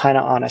 that are kind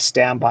of on a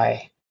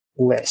standby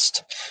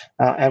list.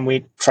 And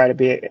we try to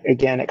be,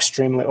 again,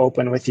 extremely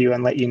open with you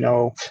and let you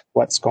know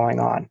what's going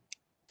on.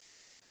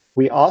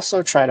 We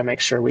also try to make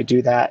sure we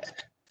do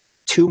that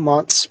 2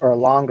 months or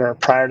longer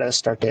prior to the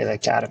start date of the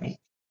academy.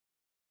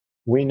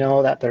 We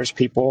know that there's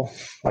people,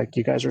 like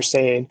you guys were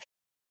saying,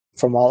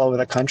 from all over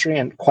the country,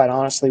 and quite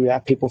honestly, we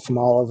have people from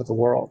all over the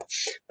world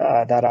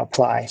that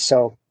apply.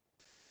 So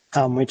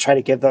we try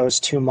to give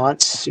those 2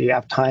 months so you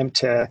have time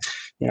to,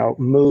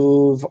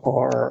 move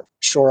or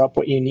shore up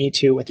what you need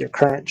to with your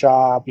current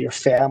job, your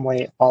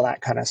family, all that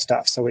kind of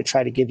stuff. So we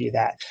try to give you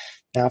that.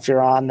 Now, if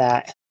you're on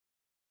that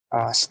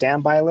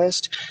standby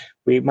list,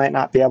 we might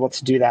not be able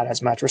to do that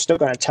as much. We're still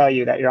going to tell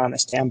you that you're on the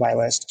standby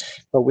list,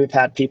 but we've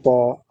had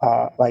people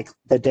like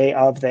the day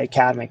of the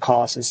academy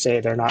call us and say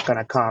they're not going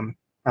to come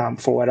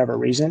for whatever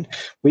reason.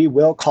 We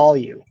will call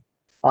you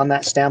on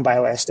that standby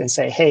list and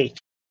say, hey,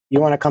 you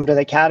want to come to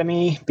the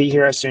academy? Be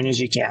here as soon as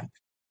you can.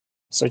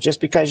 So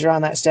just because you're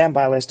on that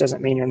standby list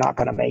doesn't mean you're not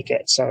going to make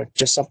it. So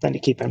just something to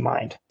keep in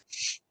mind.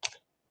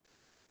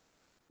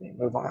 Let me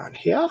move on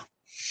here.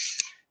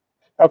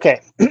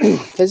 Okay,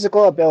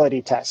 physical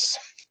ability tests.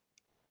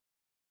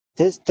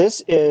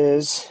 This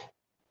is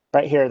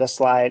right here, the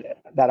slide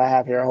that I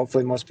have here.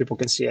 Hopefully most people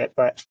can see it,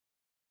 but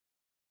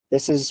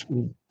this is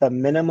the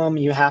minimum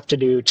you have to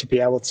do to be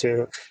able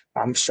to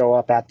show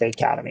up at the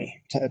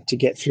academy, to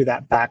get through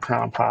that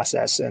background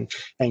process and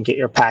get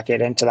your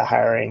packet into the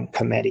hiring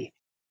committee.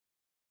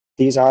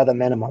 These are the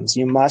minimums.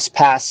 You must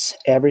pass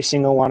every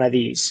single one of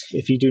these.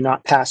 If you do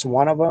not pass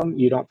one of them,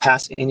 you don't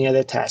pass any of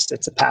the tests.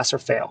 It's a pass or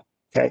fail,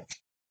 okay?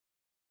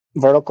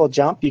 Vertical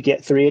jump, you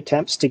get 3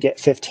 attempts to get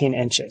 15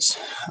 inches.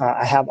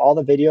 I have all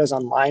the videos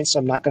online, so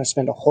I'm not going to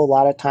spend a whole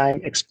lot of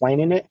time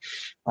explaining it.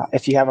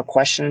 If you have a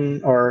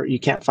question or you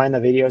can't find the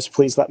videos,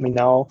 please let me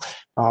know.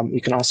 You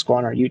can also go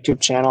on our YouTube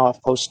channel.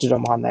 I've posted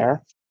them on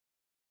there.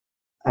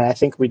 And I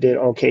think we did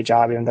an okay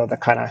job, even though they're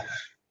kind of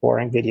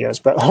boring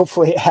videos, but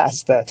hopefully it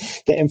has the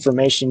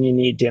information you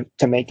need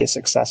to make you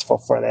successful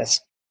for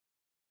this.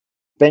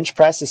 Bench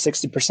press is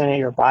 60% of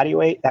your body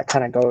weight. That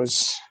kind of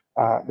goes...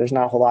 there's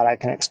not a whole lot I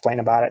can explain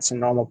about it. It's a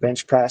normal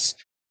bench press.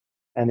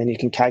 And then you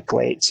can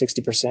calculate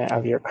 60%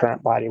 of your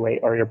current body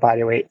weight or your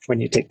body weight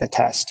when you take the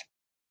test.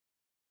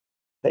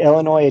 The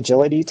Illinois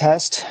Agility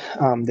Test,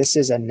 this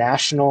is a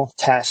national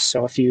test.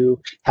 So if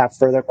you have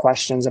further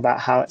questions about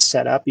how it's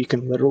set up, you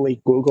can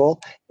literally Google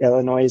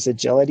Illinois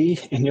Agility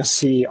and you'll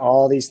see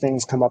all these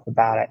things come up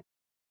about it.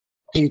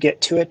 You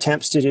get 2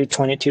 attempts to do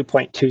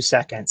 22.2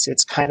 seconds.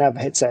 It's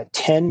a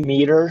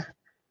 10-meter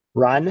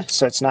run,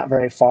 so it's not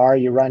very far.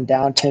 You run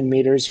down 10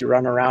 meters, you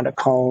run around a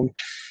cone,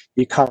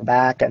 you come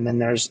back, and then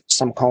there's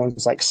some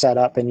cones like set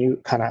up, and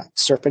you kind of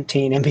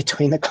serpentine in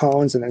between the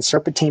cones, and then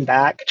serpentine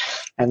back,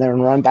 and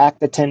then run back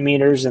the 10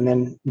 meters, and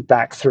then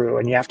back through.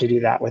 And you have to do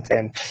that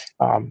within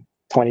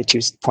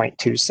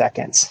 22.2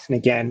 seconds. And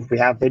again, we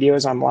have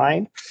videos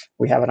online,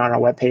 we have it on our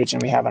webpage,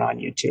 and we have it on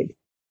YouTube.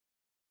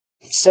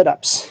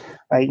 Sit-ups,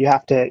 right? You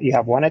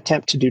have 1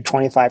 attempt to do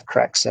 25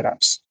 correct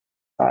sit-ups.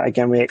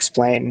 Again, we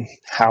explain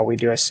how we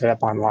do a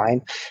sit-up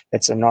online.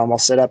 It's a normal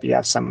sit-up. You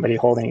have somebody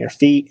holding your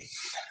feet,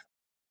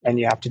 and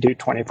you have to do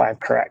 25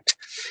 correct.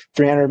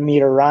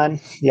 300-meter run,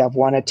 you have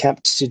 1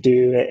 attempt to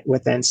do it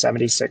within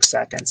 76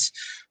 seconds.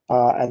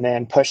 And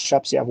then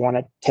push-ups, you have 1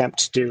 attempt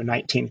to do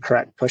 19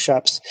 correct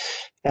push-ups.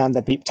 And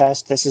the beep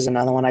test, this is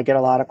another one I get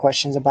a lot of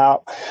questions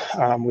about.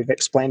 We've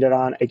explained it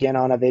on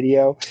a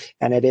video,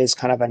 and it is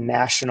kind of a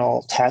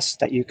national test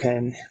that you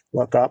can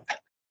look up.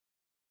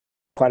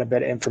 Quite a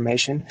bit of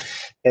information.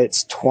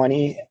 It's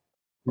 20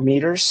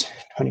 meters.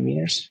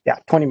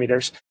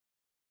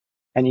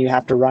 And you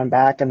have to run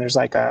back, and there's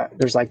like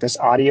this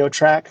audio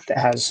track that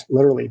has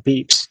literally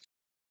beeps,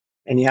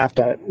 and you have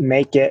to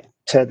make it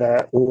to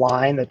the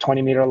line, the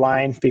 20-meter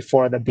line,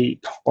 before the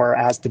beep or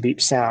as the beep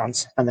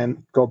sounds, and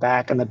then go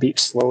back, and the beeps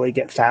slowly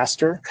get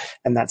faster,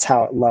 and that's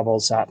how it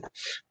levels up.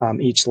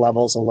 Each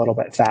level's a little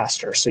bit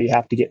faster, so you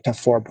have to get to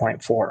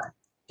 4.4.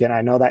 Again,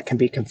 I know that can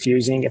be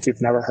confusing if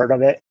you've never heard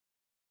of it.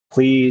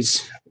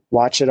 Please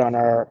watch it on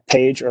our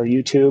page or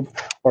YouTube,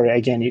 or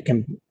again, you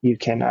can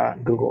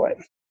Google it,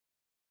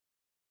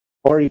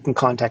 or you can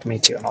contact me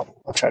too, and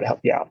I'll try to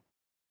help you out.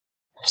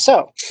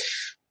 So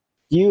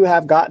you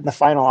have gotten the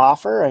final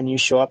offer, and you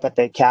show up at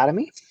the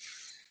academy.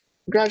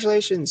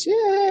 Congratulations!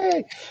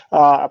 Yay!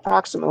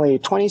 Approximately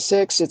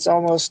 26. It's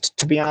almost,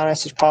 to be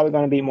honest, it's probably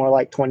going to be more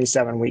like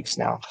 27 weeks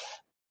now.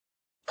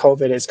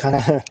 COVID has kind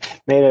of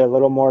made it a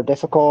little more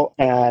difficult,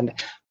 and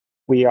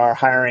we are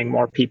hiring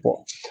more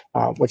people,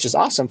 which is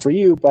awesome for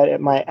you, but it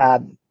might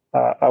add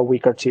a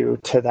week or two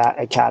to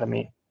that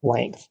academy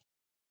length.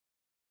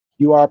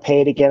 You are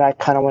paid, again, I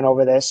kind of went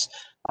over this,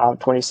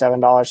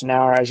 $27 an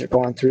hour as you're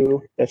going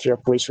through if you're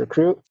a police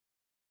recruit.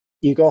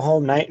 You go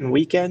home night and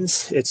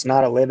weekends. It's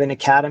not a live-in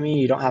academy.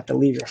 You don't have to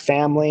leave your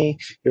family.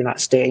 You're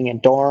not staying in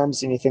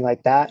dorms, anything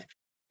like that.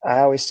 I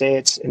always say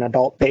it's an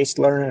adult-based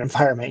learning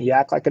environment. You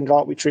act like an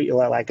adult, we treat you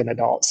like an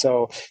adult.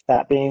 So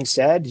that being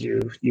said,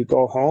 you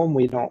go home.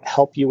 We don't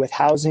help you with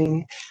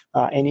housing,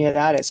 any of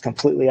that. It's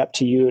completely up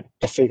to you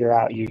to figure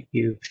out.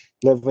 You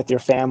live with your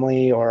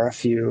family, or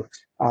if you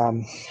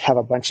have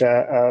a bunch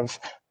of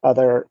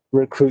other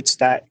recruits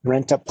that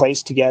rent a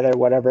place together,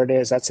 whatever it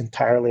is, that's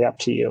entirely up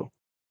to you.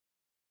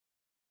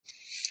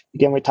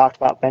 Again, we talked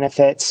about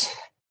benefits.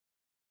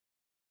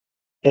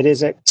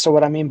 So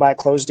what I mean by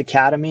closed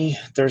academy,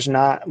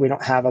 we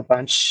don't have a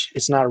bunch,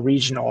 it's not a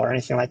regional or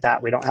anything like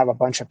that. We don't have a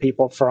bunch of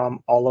people from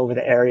all over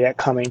the area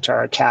coming to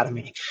our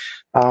academy.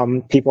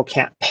 People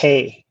can't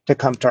pay to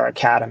come to our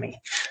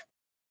academy.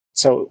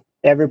 So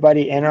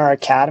everybody in our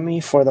academy,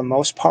 for the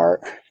most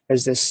part,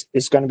 is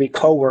going to be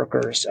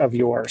coworkers of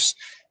yours.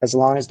 As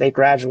long as they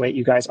graduate,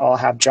 you guys all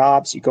have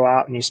jobs. You go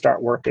out and you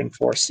start working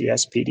for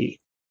CSPD.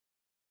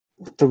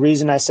 The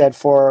reason I said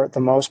for the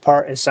most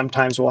part is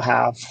sometimes we'll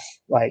have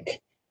like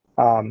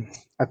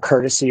a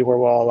courtesy where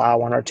we'll allow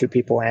one or two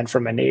people in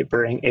from a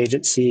neighboring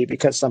agency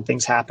because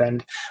something's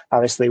happened.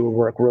 Obviously, we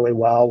work really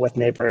well with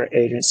neighbor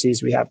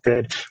agencies. We have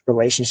good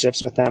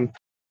relationships with them.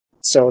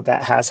 So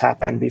that has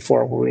happened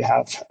before, where we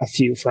have a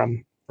few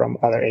from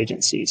other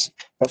agencies.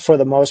 But for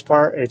the most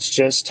part, it's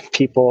just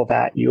people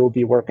that you'll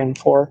be working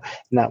for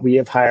and that we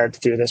have hired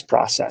through this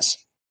process.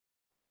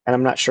 And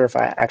I'm not sure if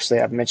I actually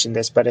have mentioned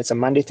this, but it's a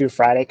Monday through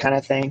Friday kind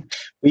of thing.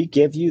 We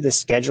give you the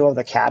schedule of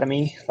the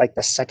academy like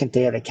the second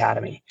day of the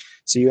academy.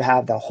 So you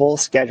have the whole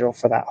schedule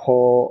for the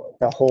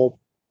whole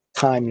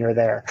time you're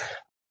there.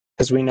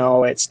 Because we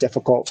know it's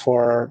difficult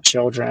for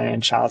children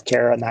and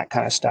childcare and that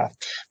kind of stuff.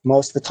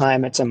 Most of the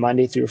time it's a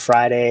Monday through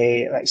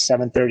Friday, like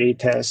 7:30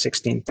 to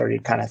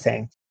 16:30 kind of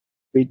thing.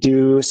 We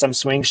do some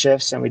swing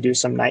shifts and we do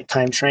some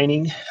nighttime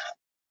training.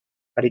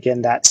 But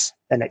again, that's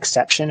an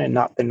exception and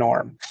not the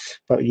norm.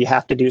 But you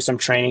have to do some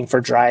training for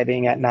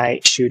driving at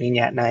night, shooting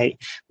at night.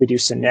 We do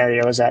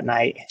scenarios at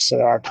night. So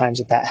there are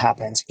times that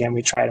happens. Again,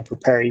 we try to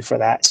prepare you for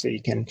that so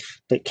you can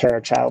take care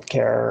of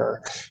childcare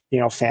or,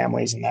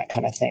 families and that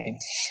kind of thing.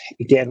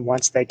 Again,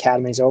 once the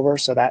academy's over,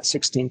 so that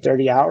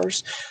 16:30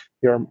 hours,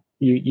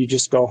 you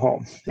just go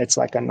home. It's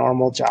like a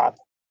normal job.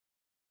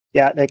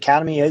 Yeah, the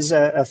academy is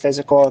a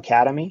physical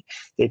academy.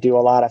 They do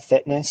a lot of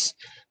fitness.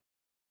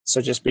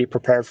 So just be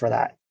prepared for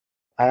that.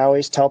 I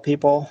always tell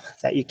people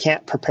that you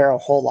can't prepare a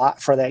whole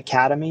lot for the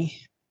academy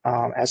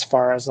as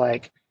far as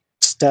like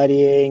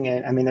studying.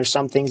 And I mean, there's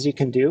some things you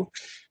can do,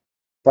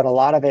 but a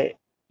lot of it,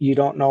 you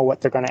don't know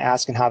what they're going to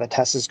ask and how the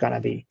test is going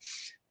to be.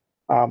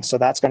 So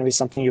that's going to be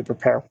something you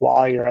prepare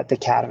while you're at the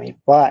academy.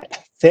 But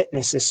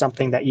fitness is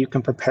something that you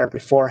can prepare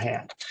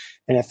beforehand.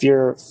 And if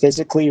you're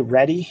physically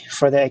ready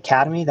for the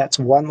academy, that's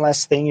one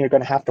less thing you're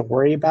going to have to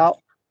worry about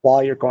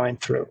while you're going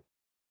through.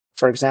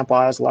 For example,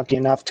 I was lucky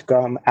enough to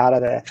come out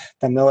of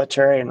the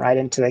military and right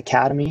into the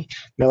academy.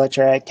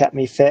 Military kept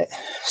me fit.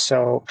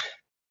 So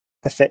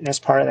the fitness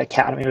part of the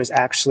academy was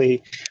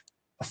actually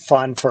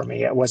fun for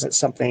me. It wasn't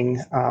something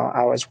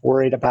I was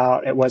worried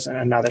about. It wasn't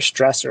another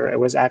stressor. It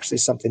was actually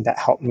something that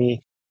helped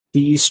me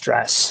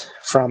de-stress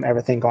from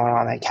everything going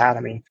on in the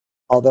academy.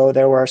 Although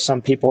there were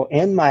some people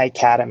in my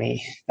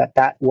academy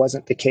that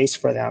wasn't the case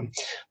for them.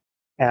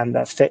 And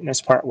the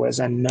fitness part was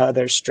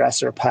another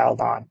stressor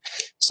piled on.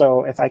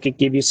 So if I could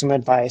give you some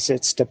advice,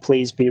 it's to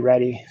please be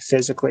ready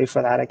physically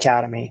for that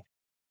academy.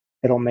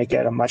 It'll make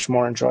it a much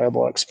more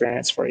enjoyable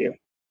experience for you.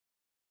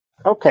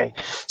 Okay,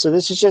 so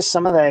this is just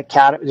some of the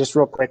academy, just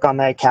real quick on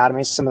the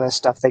academy, some of the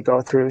stuff they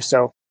go through.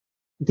 So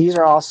these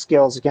are all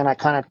skills. Again, I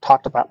kind of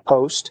talked about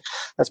POST.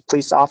 That's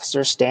police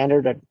officer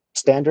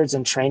standards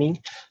and training.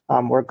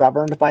 We're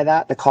governed by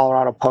that, the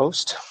Colorado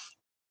POST.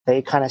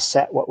 They kind of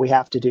set what we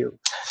have to do.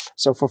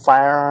 So for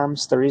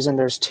firearms, the reason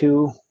there's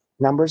two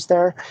numbers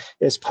there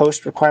is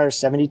POST requires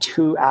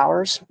 72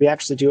 hours. We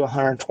actually do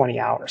 120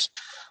 hours.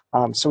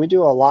 So we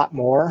do a lot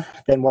more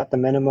than what the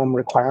minimum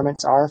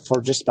requirements are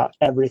for just about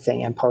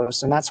everything in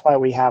POST. And that's why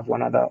we have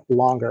one of the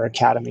longer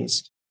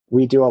academies.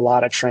 We do a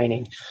lot of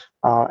training,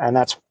 and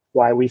that's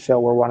why we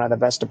feel we're one of the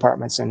best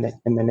departments in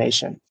the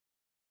nation.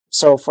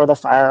 So for the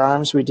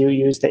firearms, we do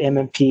use the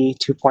M&P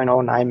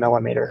 2.09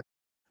 millimeter.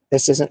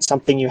 This isn't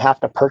something you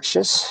have to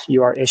purchase.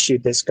 You are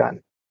issued this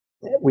gun.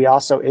 We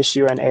also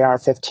issue an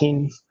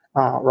AR-15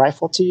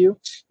 rifle to you.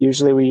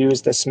 Usually we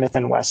use the Smith &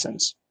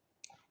 Wessons.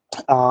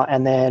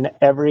 And then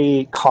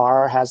every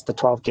car has the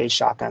 12-gauge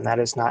shotgun. That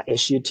is not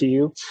issued to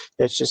you.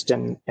 It's just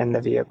in the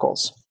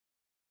vehicles.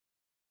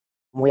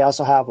 We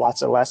also have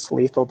lots of less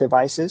lethal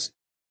devices.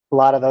 A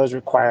lot of those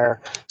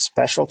require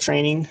special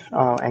training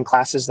and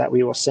classes that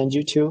we will send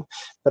you to.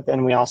 But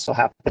then we also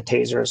have the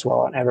taser as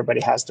well, and everybody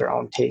has their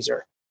own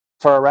taser.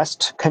 For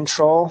arrest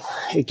control,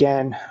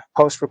 again,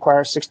 POST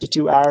requires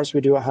 62 hours.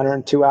 We do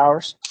 102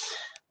 hours.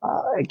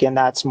 Again,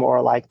 that's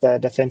more like the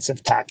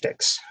defensive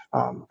tactics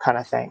kind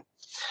of thing.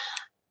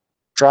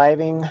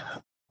 Driving,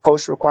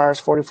 POST requires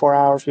 44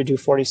 hours. We do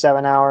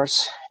 47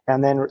 hours.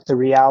 And then the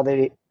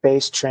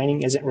reality-based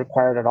training isn't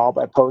required at all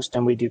by POST,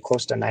 and we do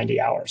close to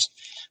 90 hours.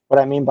 What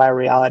I mean by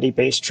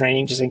reality-based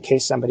training, just in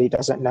case somebody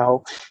doesn't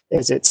know,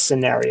 is it's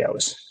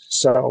scenarios.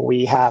 So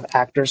we have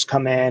actors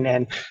come in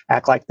and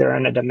act like they're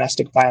in a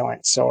domestic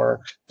violence or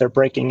they're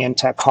breaking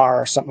into a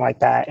car or something like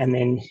that. And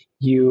then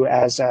you,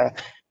 as a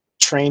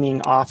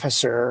training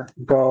officer,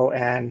 go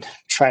and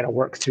try to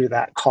work through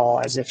that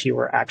call as if you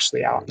were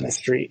actually out in the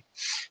street.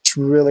 It's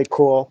really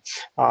cool.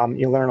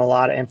 You learn a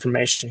lot of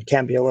information. It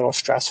can be a little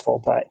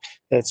stressful, but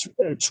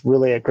it's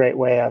really a great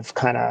way of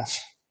kind of,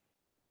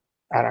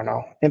 I don't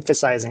know,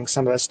 emphasizing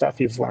some of the stuff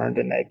you've learned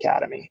in the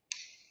academy.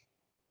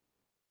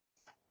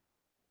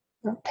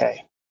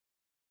 Okay.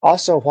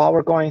 Also, while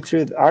we're going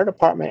through, our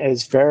department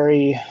is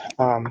very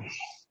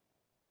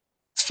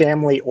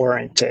family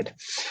oriented.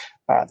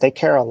 They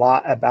care a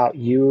lot about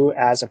you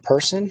as a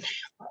person.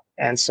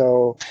 And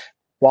so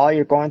while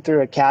you're going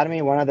through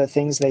academy, one of the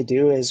things they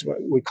do is what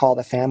we call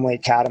the family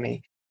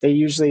academy. They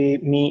usually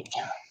meet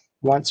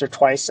once or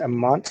twice a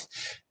month.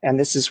 And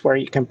this is where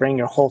you can bring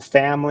your whole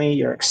family,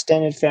 your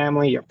extended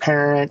family, your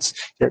parents,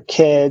 your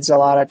kids. A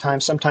lot of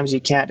times, sometimes you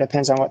can't,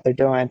 depends on what they're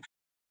doing.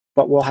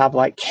 But we'll have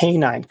like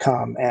canine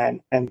come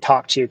and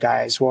talk to you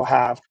guys. We'll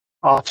have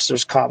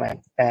officers come in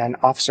and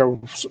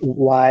officers'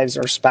 wives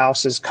or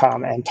spouses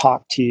come and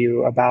talk to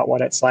you about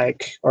what it's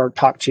like, or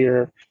talk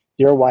to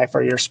your wife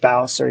or your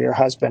spouse or your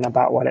husband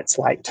about what it's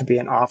like to be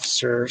an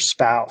officer's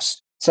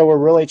spouse. So we're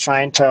really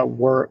trying to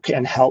work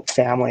and help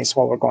families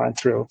while we're going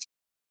through.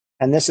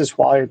 And this is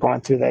while you're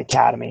going through the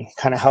academy,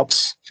 kind of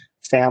helps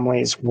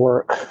families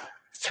work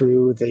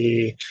through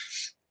the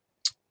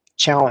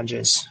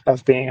challenges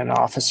of being an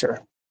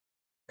officer.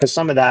 Because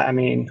some of that, I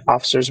mean,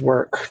 officers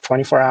work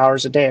 24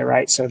 hours a day,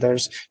 right? So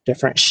there's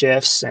different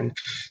shifts, and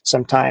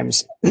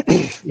sometimes,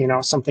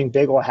 something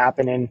big will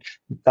happen, and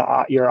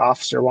your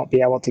officer won't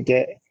be able to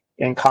get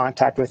in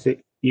contact with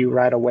you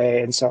right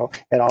away. And so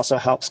it also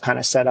helps kind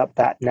of set up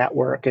that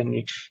network,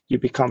 and you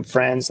become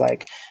friends.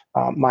 Like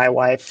my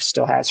wife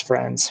still has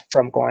friends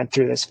from going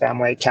through this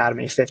family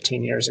academy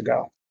 15 years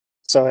ago.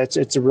 So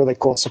it's a really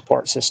cool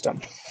support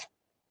system.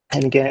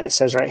 And again, it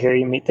says right here,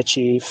 you meet the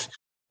chief.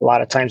 A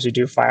lot of times we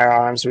do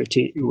firearms.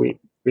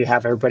 We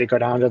have everybody go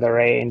down to the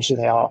range.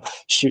 They all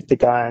shoot the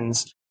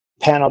guns,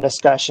 panel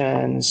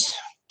discussions,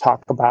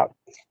 talk about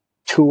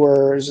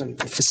tours and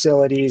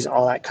facilities,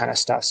 all that kind of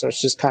stuff. So it's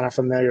just kind of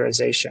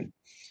familiarization.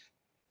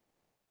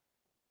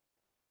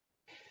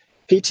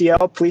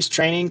 PTO, police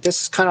training,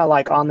 this is kind of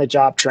like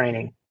on-the-job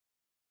training.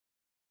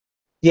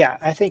 Yeah,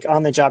 I think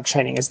on-the-job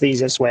training is the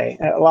easiest way.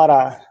 A lot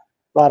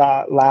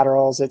of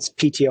laterals, it's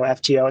PTO,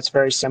 FTO, it's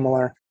very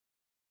similar.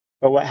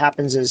 But what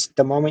happens is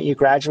the moment you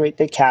graduate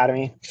the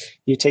academy,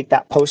 you take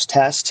that post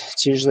test.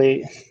 It's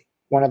usually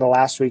one of the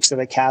last weeks of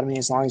the academy,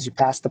 as long as you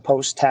pass the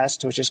post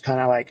test, which is kind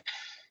of like,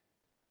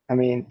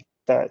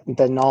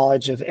 the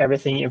knowledge of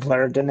everything you've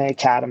learned in the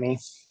academy.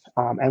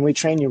 And we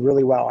train you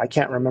really well. I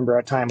can't remember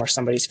a time where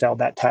somebody's failed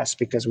that test,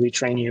 because we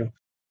train you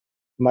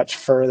much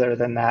further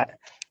than that,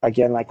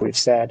 again, like we've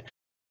said.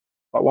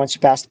 But once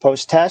you pass the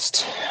post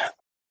test,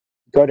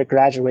 go to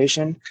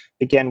graduation.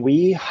 Again,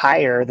 we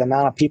hire the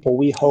amount of people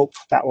we hope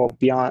that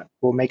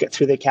will make it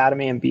through the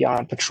academy and be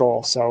on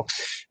patrol. So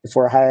if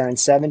we're hiring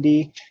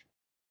 70,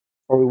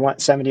 or we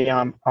want 70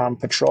 on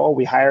patrol,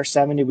 we hire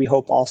 70. We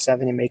hope all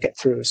 70 make it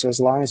through. So as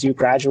long as you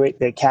graduate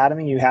the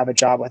academy, you have a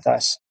job with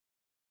us.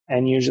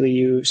 And usually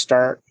you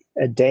start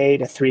a day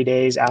to 3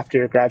 days after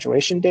your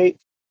graduation date.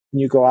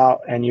 And you go out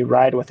and you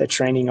ride with a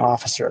training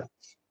officer.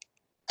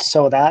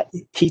 So that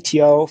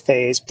PTO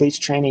phase, police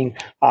training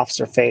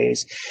officer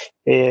phase,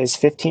 is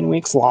 15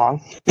 weeks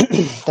long.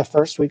 The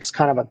first week's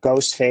kind of a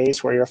ghost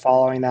phase where you're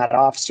following that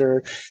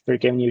officer. They're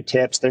giving you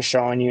tips. They're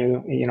showing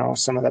you,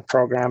 some of the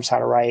programs, how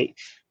to write,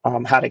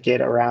 how to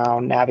get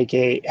around,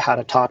 navigate, how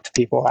to talk to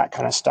people, that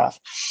kind of stuff.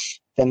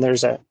 Then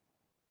there's a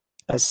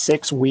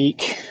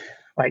 6-week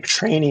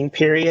training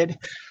period,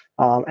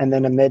 and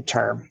then a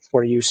midterm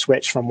where you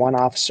switch from one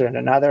officer to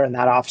another, and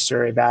that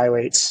officer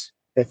evaluates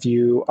if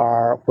you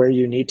are where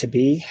you need to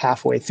be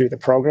halfway through the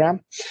program.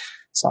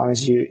 As long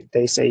as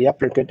they say, yep,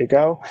 you're good to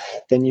go,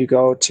 then you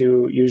go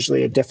to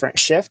usually a different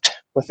shift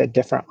with a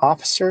different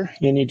officer.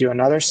 You need to do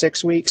another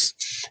 6 weeks,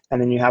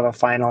 and then you have a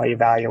final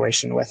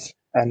evaluation with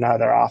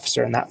another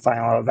officer. And that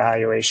final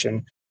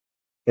evaluation,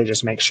 they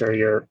just make sure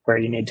you're where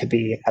you need to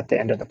be at the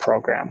end of the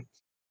program.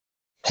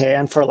 Okay,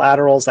 and for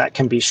laterals, that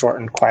can be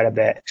shortened quite a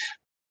bit.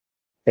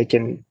 They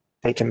can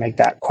make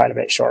that quite a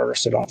bit shorter,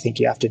 so don't think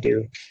you have to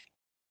do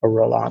a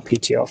real long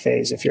PTO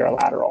phase if you're a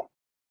lateral.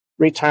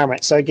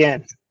 Retirement. So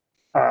again,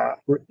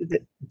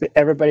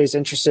 everybody's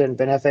interested in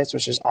benefits,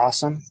 which is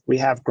awesome. We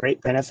have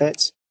great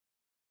benefits.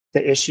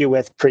 The issue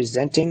with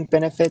presenting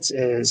benefits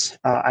is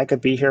I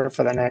could be here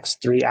for the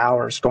next 3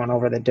 hours going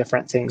over the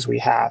different things we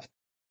have.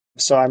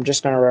 So I'm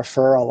just going to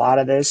refer a lot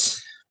of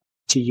this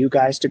to you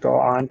guys to go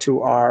on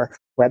to our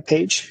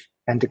webpage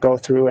and to go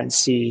through and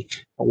see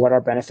what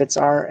our benefits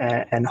are,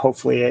 and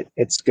hopefully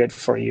it's good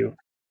for you.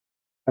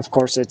 Of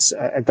course, it's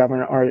a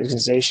government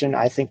organization.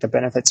 I think the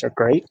benefits are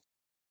great.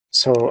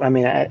 So, I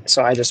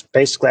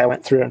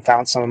went through and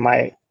found some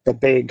of the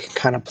big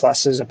kind of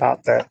pluses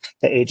about the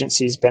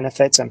agency's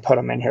benefits and put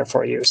them in here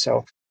for you.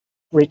 So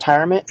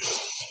retirement,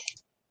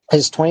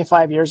 is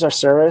 25 years of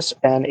service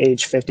and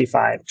age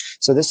 55.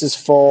 So this is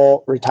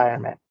full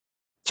retirement.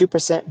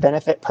 2%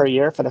 benefit per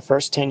year for the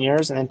first 10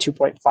 years, and then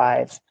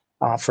 2.5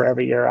 for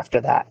every year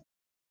after that.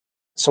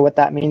 So what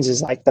that means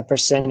is like the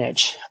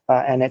percentage,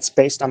 and it's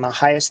based on the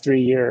highest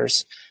 3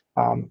 years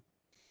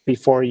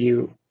before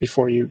you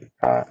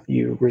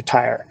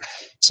retire.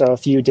 So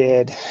if you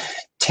did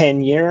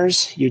 10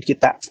 years, you'd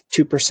get that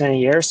 2% a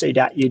year, so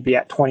you'd be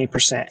at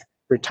 20%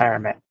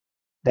 retirement.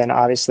 Then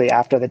obviously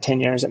after the 10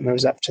 years, it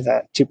moves up to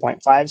the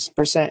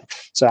 2.5%.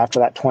 So after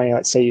that 20,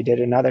 let's say you did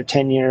another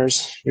 10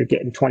 years, you're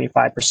getting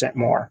 25%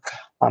 more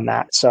on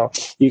that. So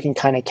you can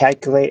kind of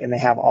calculate, and they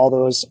have all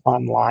those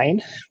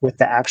online with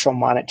the actual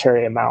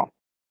monetary amount.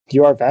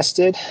 You are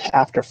vested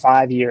after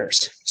 5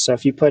 years. So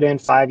if you put in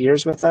 5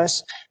 years with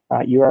us,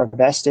 you are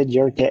vested,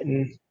 you're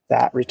getting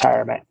that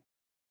retirement.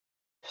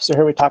 So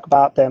here we talk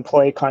about the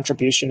employee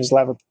contribution is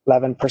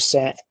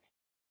 11%.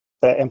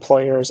 The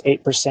employer is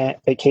 8%.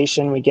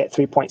 Vacation, we get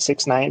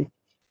 3.69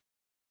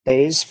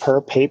 days per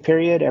pay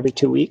period every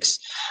 2 weeks.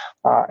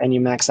 And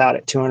you max out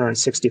at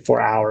 264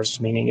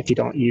 hours, meaning if you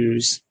don't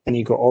use and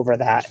you go over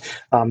that,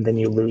 then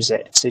you lose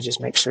it. So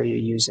just make sure you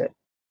use it.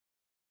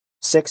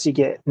 6, you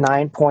get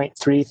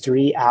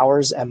 9.33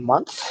 hours a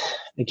month.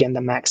 Again,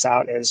 the max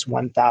out is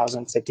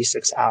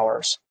 1,056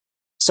 hours.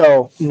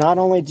 So not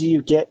only do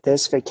you get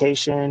this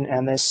vacation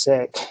and this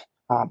sick,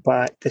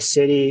 but the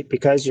city,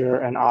 because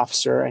you're an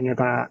officer and you're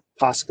going to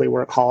possibly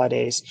work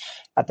holidays,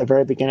 at the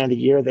very beginning of the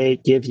year, they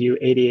give you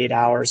 88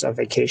 hours of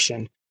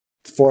vacation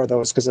for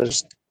those, because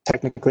there's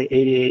technically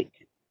 88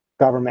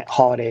 government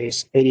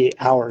holidays, 88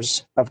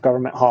 hours of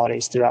government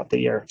holidays throughout the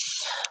year.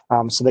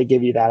 So they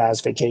give you that as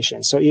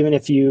vacation. So even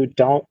if you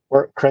don't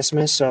work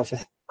Christmas, so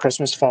if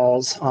Christmas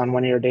falls on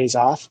one of your days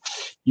off,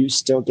 you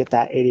still get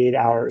that 88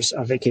 hours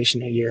of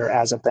vacation a year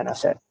as a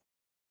benefit.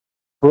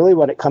 Really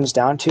what it comes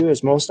down to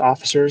is most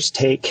officers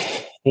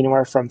take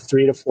anywhere from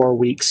 3 to 4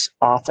 weeks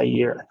off a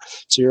year.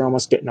 So you're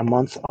almost getting a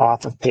month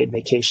off of paid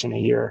vacation a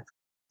year.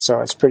 So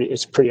it's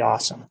pretty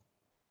awesome.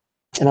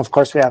 And of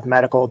course, we have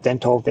medical,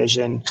 dental,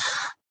 vision,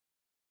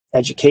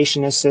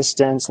 education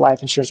assistance,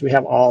 life insurance. We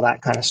have all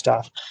that kind of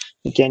stuff.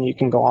 Again, you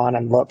can go on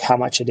and look how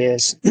much it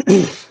is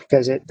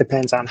because it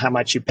depends on how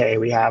much you pay.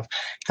 We have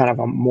kind of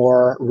a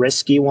more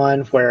risky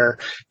one where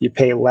you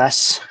pay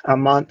less a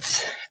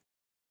month,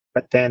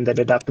 but then the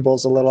deductible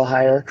is a little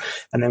higher.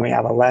 And then we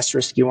have a less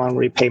risky one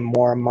where you pay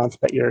more a month,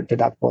 but your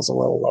deductible is a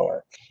little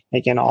lower.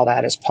 Again, all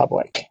that is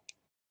public.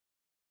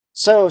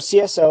 So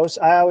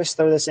CSOs, I always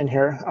throw this in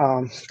here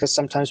because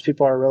sometimes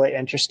people are really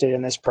interested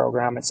in this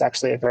program. It's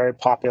actually a very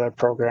popular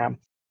program.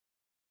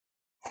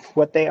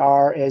 What they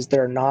are is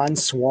they're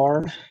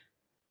non-sworn,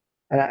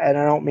 and I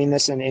don't mean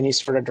this in any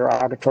sort of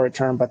derogatory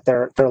term, but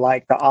they're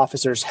like the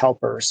officers'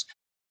 helpers.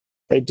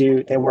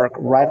 They work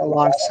right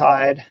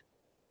alongside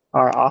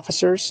our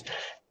officers.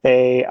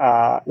 They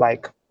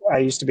like, I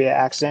used to be an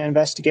accident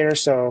investigator,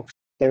 so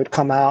they would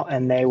come out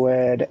and they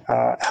would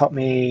help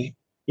me,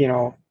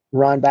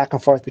 run back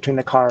and forth between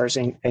the cars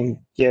and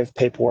give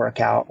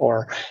paperwork out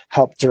or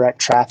help direct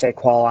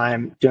traffic while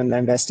I'm doing the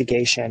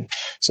investigation.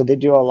 So they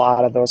do a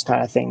lot of those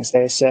kind of things.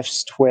 They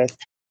assist with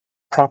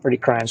property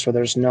crimes where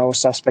there's no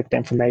suspect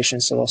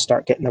information, so they'll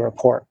start getting the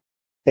report.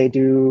 They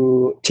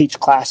do teach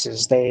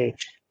classes. They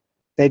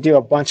do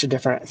a bunch of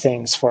different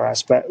things for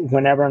us, but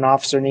whenever an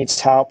officer needs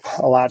help,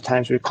 a lot of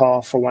times we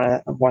call for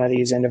one of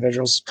these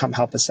individuals to come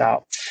help us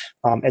out.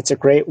 It's a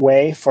great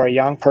way for a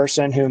young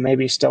person who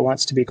maybe still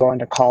wants to be going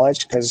to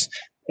college because,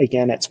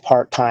 again, it's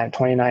part-time,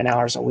 29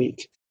 hours a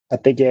week.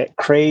 But they get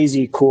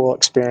crazy cool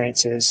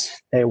experiences.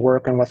 They're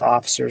working with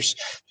officers,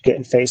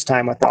 getting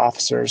FaceTime with the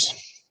officers.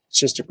 It's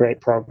just a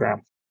great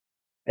program.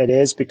 It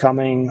is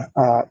becoming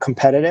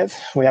competitive.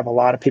 We have a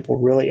lot of people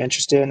really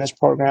interested in this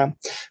program.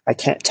 I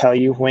can't tell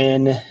you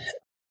when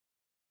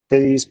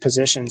these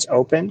positions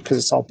open because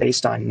it's all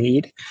based on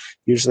need.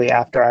 Usually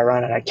after I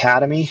run an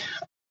academy,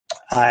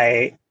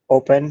 I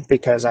open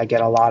because I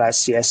get a lot of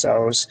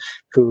CSOs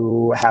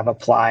who have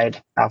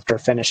applied after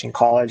finishing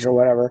college or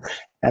whatever,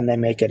 and they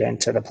make it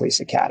into the police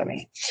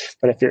academy.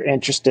 But if you're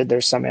interested,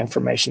 there's some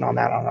information on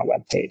that on our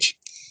webpage.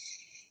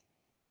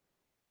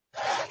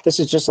 This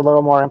is just a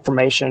little more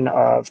information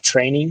of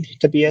training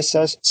to be a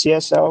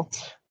CSO.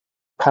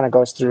 Kind of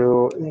goes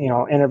through,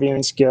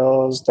 interviewing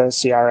skills, the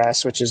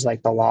CRS, which is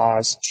like the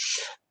laws,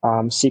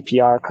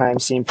 CPR, crime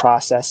scene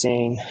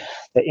processing,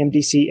 the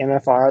MDC,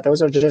 MFR.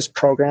 Those are just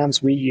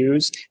programs we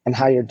use and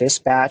how you're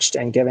dispatched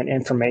and given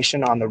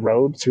information on the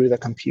road through the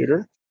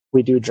computer.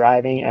 We do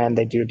driving and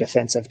they do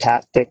defensive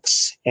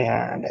tactics.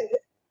 And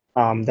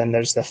then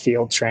there's the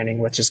field training,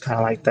 which is kind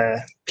of like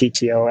the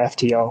PTO,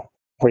 FTO,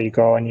 where you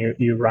go and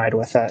you ride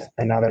with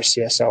another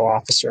CSO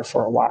officer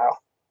for a while.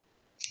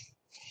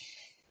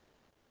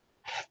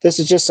 This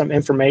is just some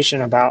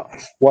information about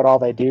what all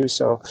they do.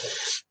 So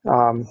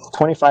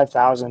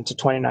 25,000 to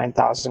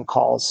 29,000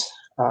 calls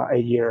a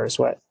year is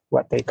what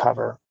they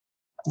cover.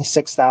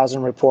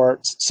 6,000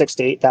 reports, 6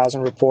 to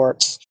 8,000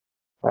 reports,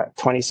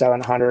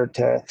 2,700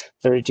 to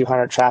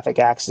 3,200 traffic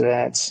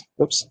accidents.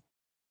 Oops.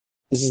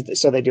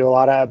 So they do a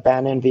lot of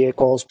abandoned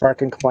vehicles,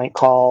 parking complaint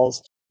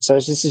calls. So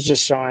this is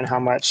just showing how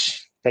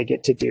much they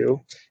get to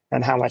do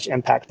and how much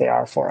impact they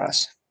are for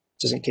us,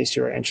 just in case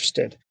you were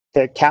interested.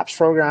 The CAPS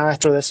program, I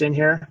throw this in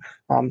here.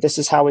 This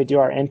is how we do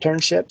our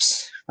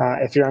internships.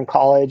 If you're in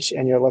college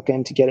and you're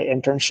looking to get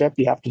an internship,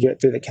 you have to do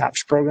it through the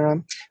CAPS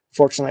program.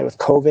 Fortunately, with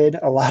COVID,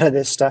 a lot of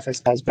this stuff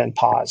has been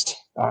paused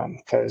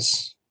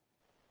because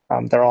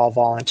they're all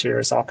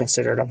volunteers, all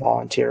considered a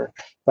volunteer.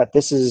 But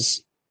this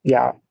is,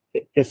 yeah,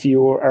 if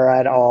you are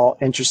at all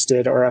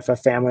interested, or if a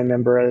family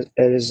member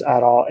is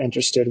at all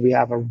interested, we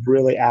have a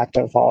really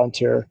active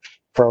volunteer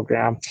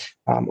program,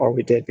 or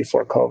we did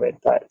before COVID.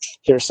 But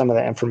here's some of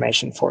the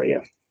information for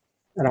you.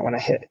 I don't want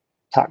to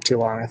talk too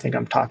long. I think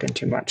I'm talking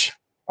too much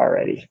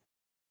already.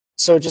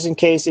 So just in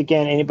case,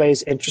 again,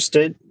 anybody's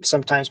interested,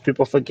 sometimes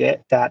people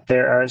forget that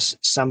there is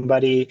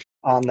somebody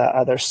on the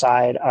other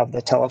side of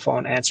the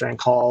telephone answering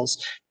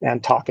calls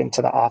and talking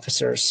to the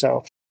officers.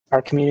 So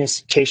our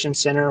communication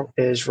center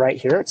is right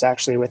here. It's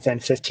actually within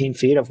 15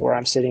 feet of where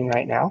I'm sitting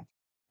right now.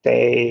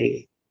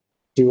 They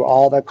do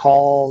all the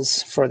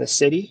calls for the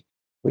city.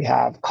 We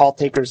have call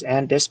takers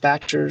and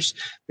dispatchers.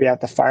 We have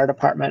the fire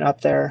department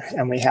up there,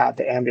 and we have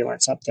the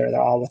ambulance up there.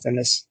 They're all within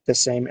the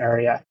same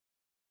area.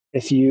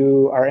 If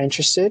you are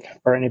interested,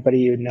 or anybody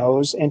you know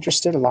is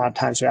interested, a lot of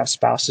times we have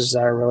spouses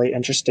that are really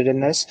interested in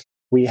this.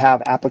 We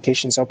have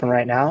applications open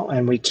right now,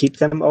 and we keep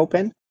them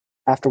open.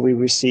 After we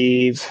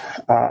receive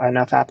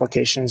enough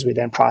applications, we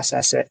then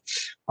process it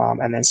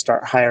and then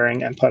start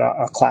hiring and put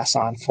a class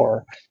on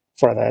for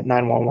the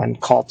 911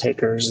 call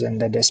takers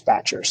and the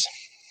dispatchers.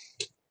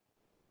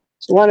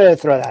 So I wanted to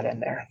throw that in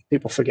there.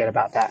 People forget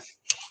about that.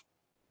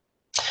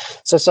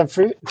 So some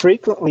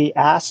frequently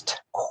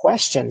asked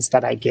questions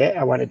that I get,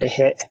 I wanted to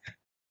hit,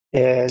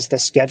 is the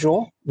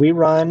schedule. We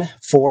run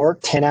 4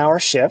 10-hour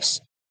shifts,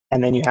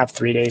 and then you have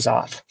 3 days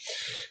off.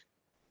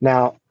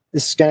 Now,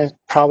 this is going to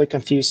probably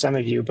confuse some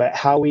of you, but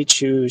how we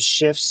choose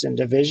shifts and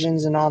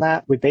divisions and all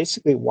that, we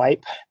basically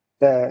wipe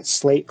the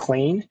slate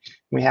clean.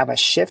 We have a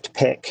shift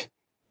pick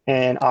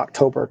in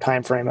October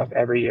timeframe of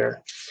every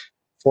year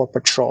for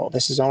patrol.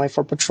 This is only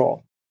for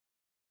patrol.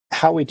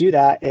 How we do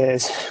that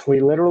is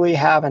we literally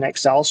have an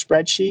Excel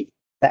spreadsheet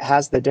that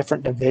has the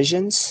different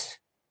divisions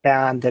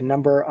and the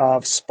number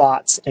of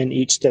spots in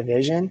each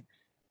division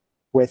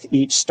with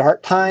each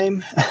start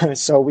time.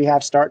 So we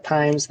have start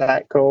times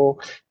that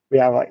go, we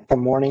have like the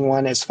morning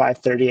one is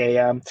 5:30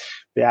 a.m.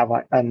 We have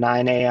like a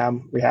 9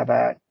 a.m. We have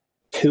a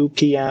 2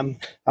 p.m.,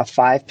 a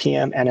 5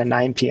 p.m., and a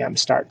 9 p.m.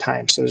 start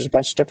time. So there's a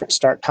bunch of different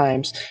start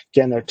times.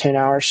 Again, they're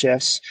 10-hour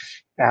shifts,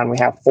 and we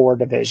have 4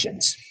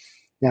 divisions.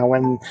 Now,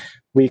 when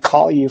we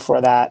call you for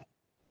that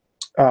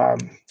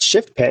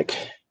shift pick,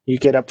 you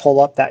get to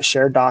pull up that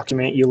shared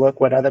document. You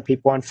look what other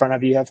people in front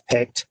of you have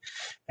picked,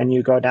 and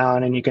you go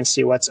down and you can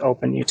see what's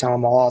open. You tell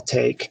them, well, I'll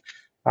take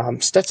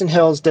Stetson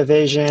Hills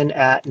division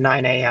at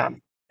 9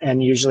 a.m.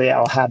 And usually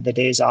I'll have the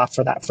days off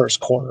for that first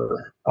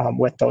quarter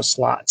with those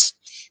slots.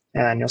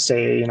 And you'll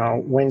say,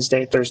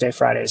 Wednesday, Thursday,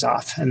 Friday's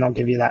off, and they'll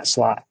give you that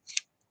slot.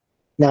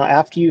 Now,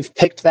 after you've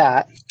picked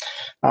that,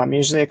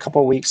 usually a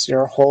couple of weeks,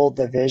 your whole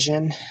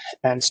division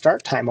and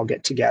start time will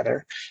get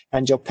together,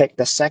 and you'll pick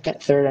the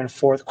second, third, and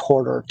fourth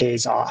quarter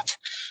days off.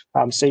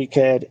 So you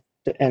could,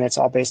 and it's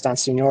all based on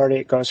seniority.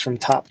 It goes from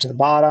top to the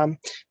bottom,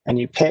 and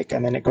you pick,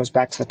 and then it goes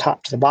back to the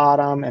top to the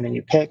bottom, and then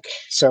you pick.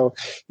 So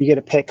you get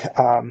to pick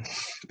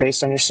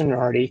based on your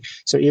seniority.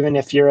 So even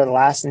if you're the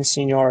last in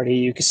seniority,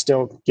 you can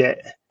still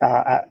get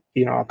a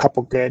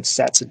couple good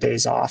sets of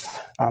days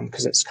off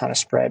because it's kind of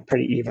spread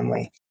pretty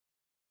evenly.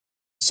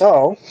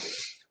 So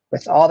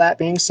with all that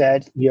being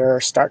said,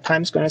 your start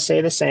time is going to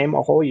stay the same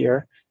a whole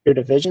year. Your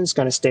division is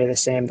going to stay the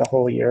same the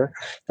whole year.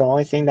 The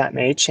only thing that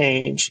may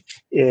change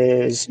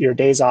is your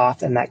days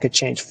off, and that could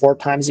change 4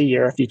 times a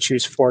year if you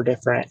choose 4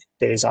 different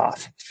days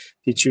off.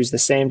 If you choose the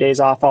same days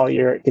off all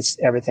year,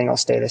 everything will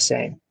stay the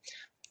same.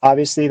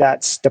 Obviously,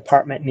 that's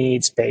department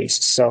needs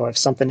based. So if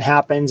something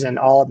happens and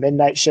all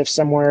midnight shift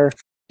somewhere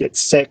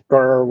gets sick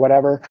or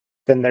whatever,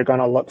 then they're going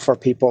to look for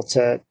people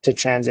to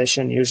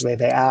transition. Usually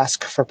they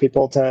ask for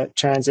people to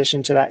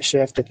transition to that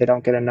shift. If they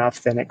don't get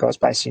enough, then it goes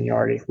by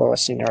seniority.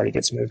 Lowest seniority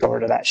gets moved over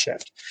to that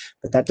shift.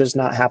 But that does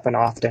not happen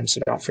often,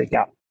 so don't freak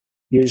out.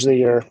 Usually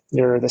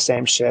you're the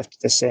same shift,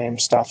 the same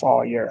stuff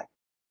all year.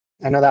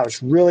 I know that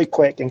was really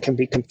quick and can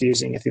be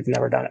confusing if you've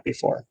never done it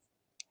before.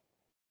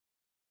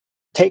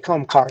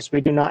 Take-home cars. We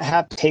do not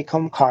have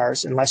take-home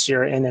cars unless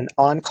you're in an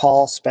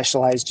on-call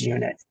specialized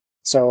unit.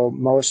 So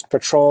most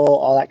patrol,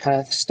 all that kind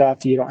of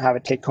stuff, you don't have a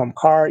take-home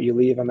car. You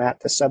leave them at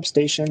the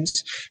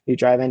substations. You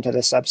drive into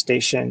the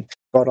substation,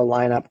 go to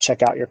line up,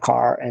 check out your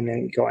car, and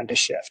then go into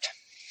shift.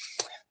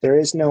 There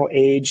is no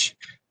age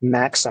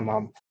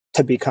maximum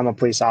to become a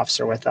police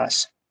officer with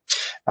us.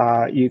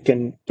 I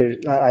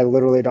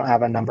literally don't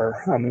have a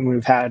number. I mean,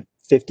 we've had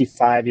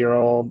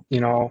 55-year-old,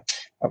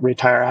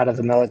 retire out of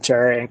the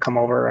military and come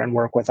over and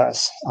work with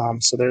us.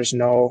 So there's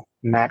no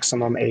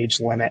maximum age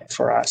limit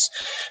for us.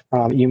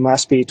 You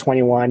must be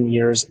 21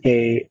 years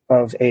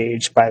of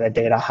age by the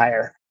date of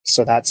hire.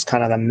 So that's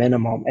kind of the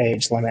minimum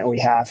age limit we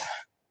have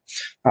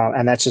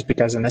And that's just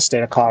because in the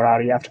state of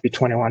Colorado, you have to be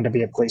 21 to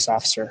be a police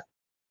officer.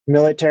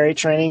 Military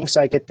training.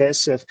 So I get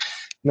this. If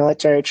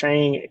military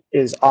training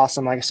is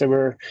awesome, like I said,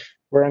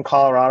 we're in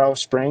Colorado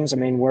Springs. I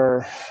mean,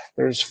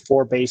 there's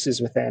 4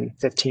 bases within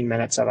 15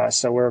 minutes of us.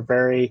 So we're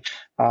very,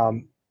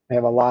 we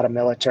have a lot of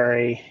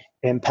military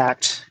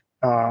impact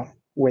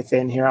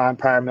within here. I'm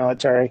prior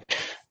military.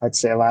 I'd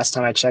say last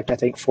time I checked, I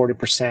think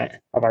 40%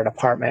 of our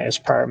department is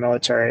prior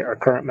military or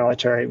current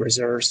military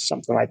reserves,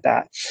 something like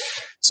that.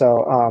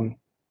 So,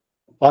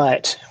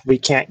 but we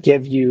can't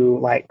give you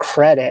like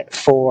credit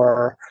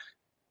for,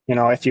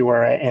 if you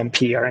were an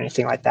MP or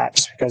anything like that,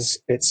 just because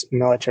it's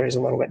military is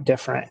a little bit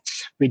different.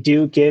 We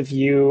do give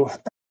you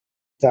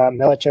the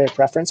military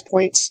preference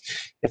points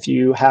if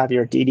you have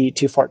your DD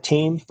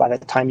 214 by the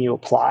time you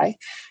apply,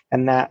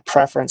 and that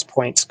preference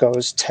points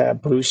goes to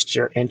boost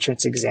your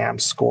entrance exam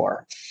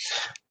score.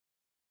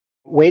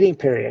 Waiting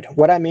period.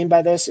 What I mean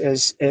by this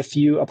is if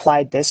you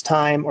applied this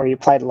time or you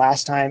applied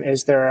last time,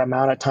 is there an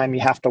amount of time you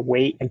have to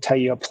wait until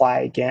you apply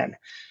again?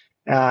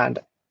 And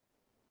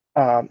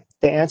the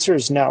answer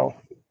is no.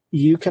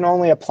 You can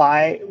only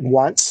apply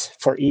once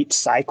for each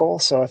cycle.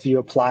 So if you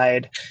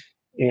applied,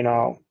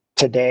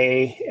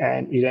 today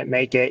and you didn't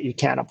make it, you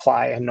can't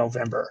apply in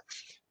November.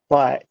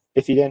 But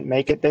if you didn't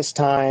make it this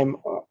time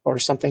or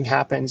something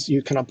happens,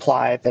 you can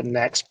apply the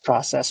next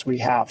process we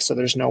have. So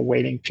there's no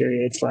waiting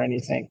period for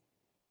anything.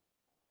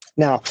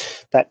 Now,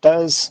 that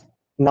does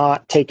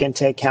not take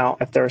into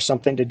account if there's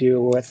something to do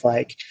with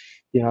the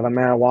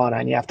marijuana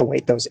and you have to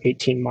wait those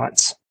 18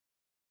 months.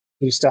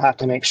 You still have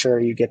to make sure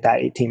you get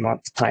that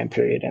 18-month time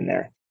period in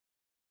there.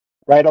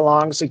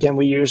 Ride-alongs, again,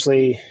 we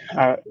usually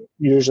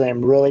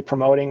am really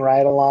promoting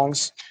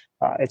ride-alongs.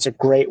 It's a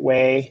great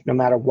way, no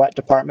matter what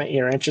department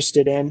you're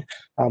interested in.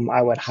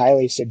 I would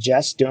highly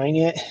suggest doing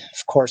it.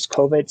 Of course,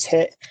 COVID's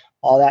hit.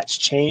 All that's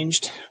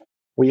changed.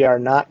 We are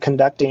not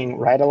conducting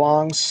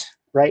ride-alongs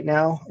right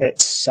now.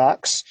 It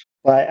sucks,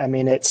 but I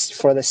mean, it's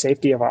for the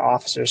safety of our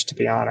officers, to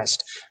be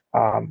honest.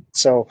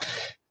 So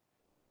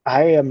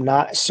I am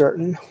not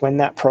certain when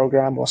that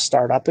program will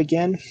start up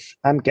again.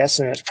 I'm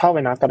guessing it's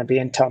probably not going to be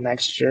until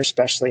next year,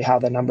 especially how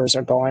the numbers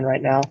are going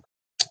right now.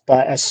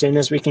 But as soon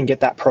as we can get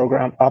that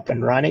program up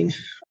and running,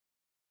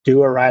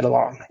 do a ride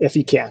along if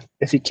you can.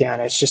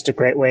 It's just a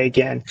great way,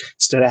 again,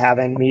 instead of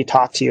having me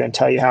talk to you and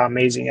tell you how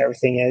amazing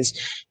everything is,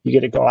 you get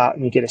to go out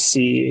and you get to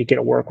see, you get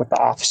to work with the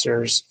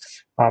officers.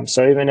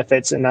 So even if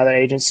it's another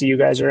agency you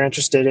guys are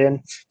interested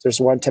in, there's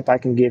one tip I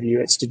can give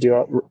you. It's to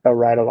do a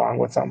ride along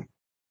with them.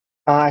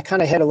 I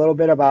kind of hit a little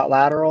bit about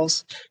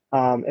laterals.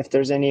 If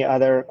there's any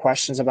other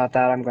questions about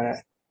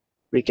that,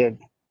 we could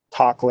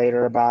talk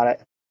later about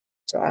it.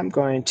 So I'm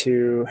going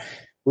to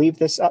leave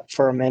this up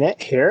for a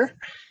minute here,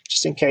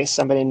 just in case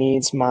somebody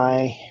needs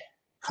my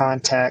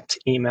contact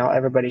email.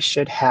 Everybody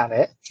should have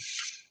it.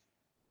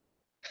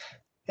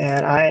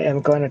 And I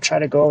am going to try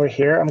to go over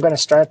here. I'm going to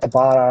start at the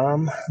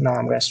bottom. No,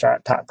 I'm going to start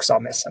at the top because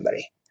I'll miss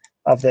somebody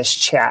of this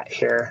chat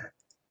here.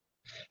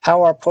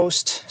 How are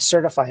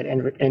post-certified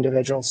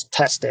individuals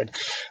tested?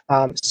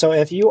 So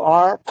if you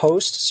are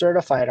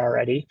post-certified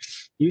already,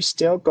 you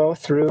still go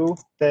through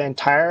the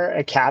entire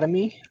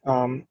academy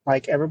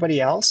like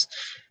everybody else.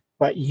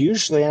 But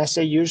usually, and I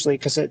say usually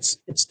because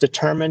it's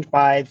determined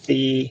by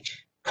the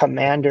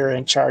commander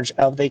in charge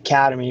of the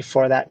academy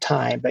for that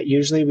time. But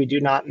usually we do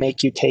not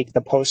make you take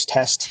the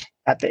post-test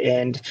at the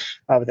end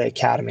of the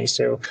academy.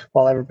 So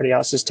while everybody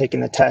else is taking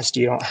the test,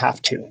 you don't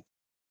have to.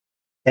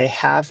 They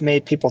have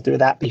made people do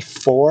that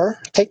before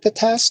take the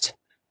test.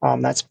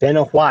 That's been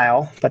a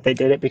while, but they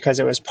did it because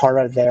it was part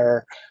of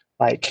their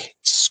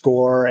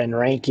score and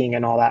ranking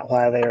and all that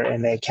while they were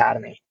in the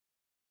academy.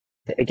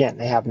 Again,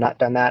 they have not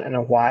done that in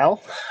a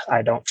while.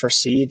 I don't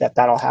foresee that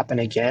that'll happen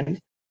again.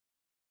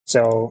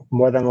 So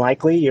more than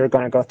likely, you're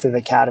going to go through the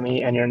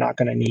academy and you're not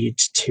going to need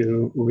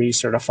to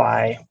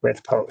recertify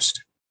with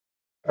post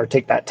or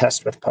take that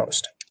test with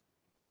post.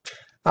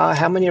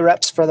 How many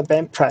reps for the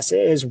bench press?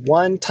 It is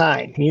one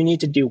time. You need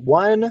to do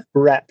 1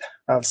 rep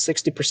of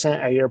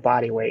 60% of your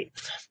body weight.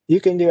 You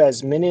can do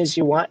as many as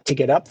you want to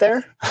get up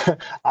there.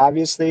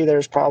 Obviously,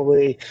 there's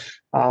probably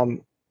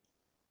some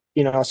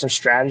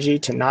strategy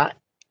to not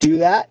do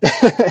that.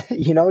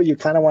 You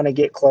kind of want to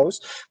get close,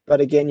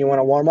 but again, you want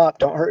to warm up.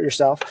 Don't hurt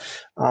yourself.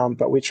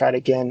 But we try to,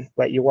 again,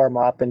 let you warm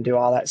up and do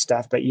all that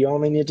stuff, but you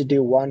only need to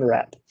do 1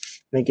 rep.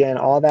 And again,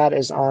 all that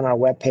is on our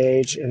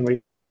webpage and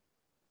we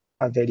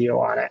have a video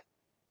on it.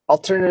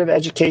 Alternative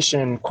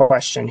education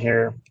question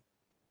here.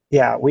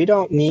 Yeah, we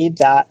don't need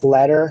that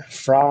letter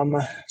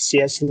from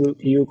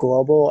CSU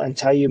Global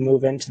until you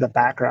move into the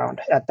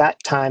background. At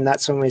that time,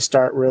 that's when we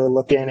start really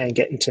looking and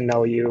getting to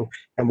know you,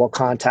 and we'll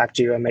contact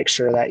you and make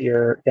sure that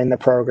you're in the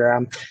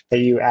program, that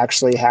you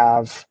actually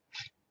have,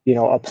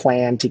 a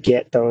plan to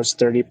get those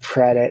 30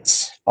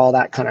 credits, all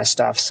that kind of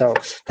stuff. So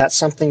that's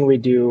something we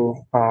do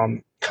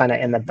kind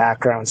of in the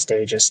background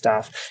stage of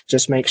stuff.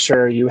 Just make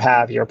sure you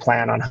have your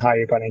plan on how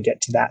you're going to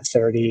get to that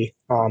 30.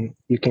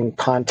 You can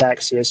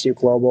contact CSU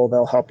Global.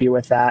 They'll help you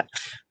with that.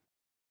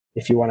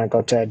 If you want to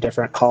go to a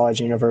different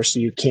college, university,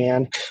 you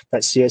can,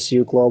 but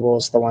CSU Global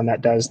is the one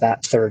that does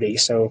that 30.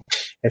 So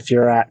if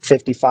you're at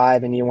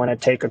 55 and you want to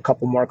take a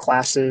couple more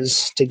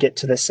classes to get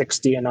to the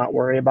 60 and not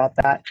worry about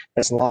that,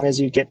 as long as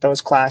you get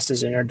those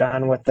classes and you're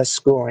done with the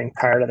schooling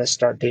prior to the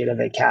start date of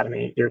the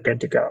academy, you're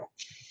good to go.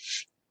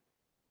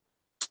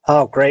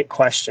 Oh, great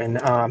question.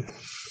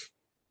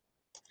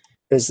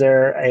 Is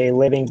there a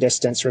living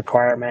distance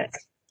requirement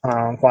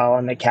while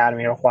in the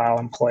academy or while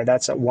employed?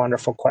 That's a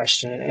wonderful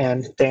question.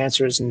 And the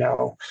answer is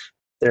no,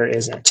 there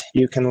isn't.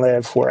 You can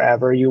live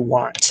wherever you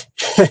want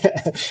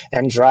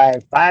and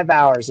drive 5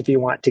 hours if you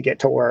want to get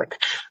to work.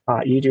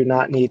 You do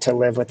not need to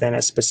live within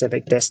a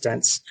specific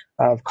distance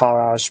of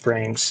Colorado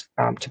Springs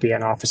to be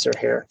an officer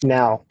here.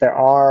 Now, there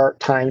are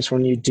times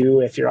when you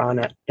do, if you're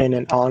in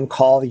an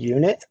on-call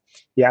unit,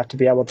 you have to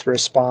be able to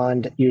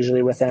respond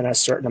usually within a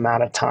certain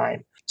amount of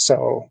time.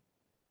 So,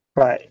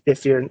 but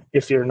if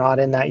you're not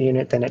in that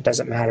unit, then it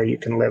doesn't matter. You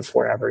can live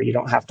wherever. You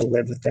don't have to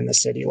live within the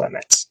city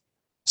limits.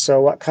 So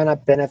what kind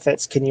of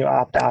benefits can you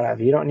opt out of?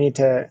 You don't need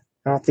to,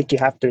 I don't think you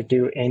have to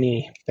do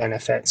any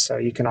benefits. So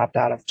you can opt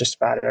out of just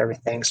about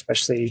everything,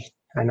 especially,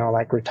 I know,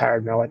 like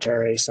retired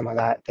military, some of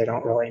that, they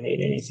don't really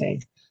need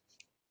anything.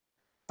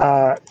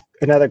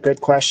 Another good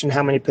question,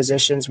 how many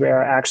positions? We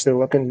are actually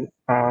looking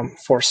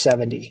for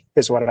 70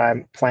 is what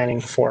I'm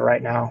planning for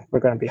right now. We're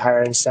going to be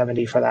hiring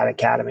 70 for that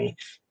academy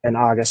in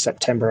August,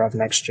 September of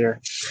next year.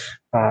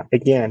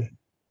 Again,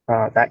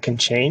 that can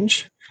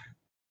change.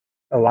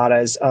 A lot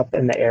is up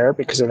in the air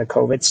because of the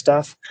COVID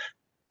stuff,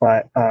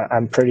 but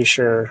I'm pretty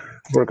sure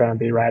we're going to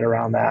be right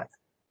around that.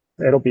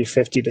 It'll be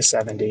 50 to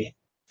 70.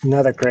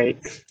 Another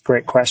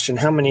great question.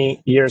 How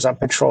many years on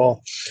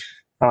patrol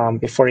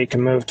before you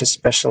can move to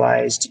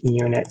specialized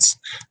units?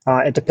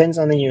 It depends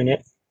on the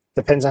unit,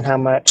 depends on how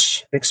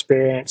much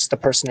experience the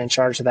person in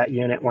charge of that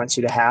unit wants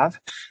you to have.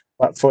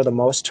 But for the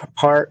most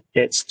part,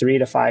 it's 3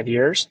 to 5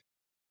 years.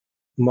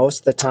 Most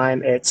of the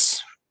time,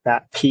 it's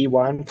that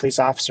P1, police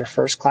officer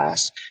first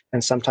class,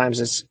 and sometimes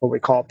it's what we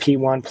call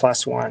P1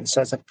 plus 1.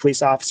 So it's a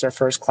police officer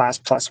first class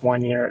plus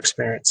 1 year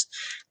experience.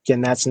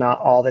 Again, that's not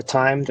all the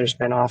time. There's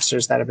been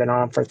officers that have been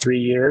on for 3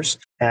 years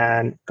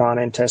and gone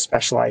into a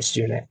specialized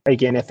unit.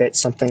 Again, if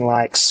it's something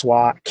like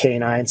SWAT,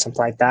 K9, something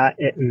like that,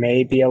 it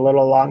may be a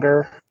little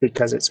longer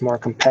because it's more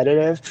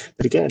competitive.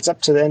 But again, it's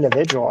up to the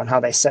individual and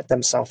how they set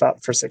themselves up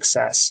for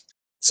success.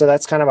 So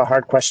that's kind of a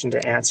hard question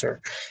to answer.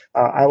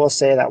 I will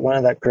say that one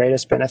of the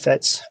greatest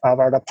benefits of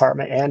our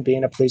department and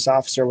being a police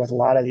officer with a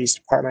lot of these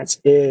departments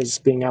is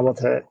being able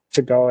to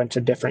go into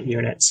different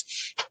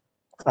units.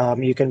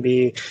 You can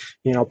be,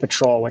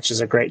 patrol, which is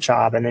a great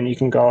job. And then you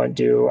can go and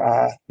do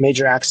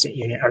major accident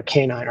unit or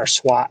K9 or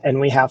SWAT.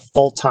 And we have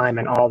full time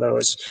in all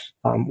those.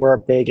 We're a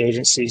big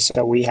agency,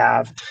 so we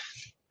have,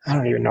 I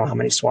don't even know how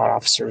many SWAT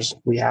officers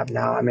we have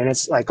now. I mean,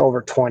 it's like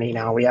over 20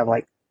 now. We have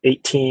like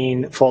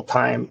 18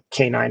 full-time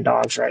K9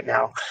 dogs right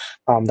now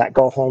that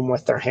go home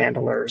with their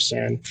handlers.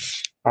 And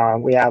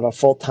we have a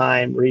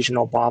full-time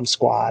regional bomb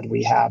squad.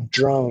 We have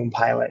drone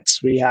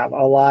pilots. We have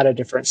a lot of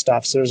different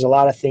stuff. So there's a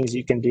lot of things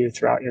you can do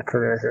throughout your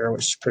career here,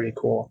 which is pretty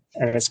cool.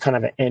 And it's kind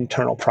of an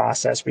internal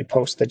process. We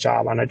post the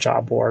job on a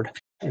job board,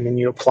 and then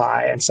you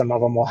apply. And some of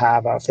them will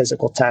have a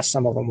physical test.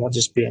 Some of them will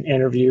just be an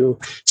interview.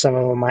 Some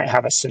of them might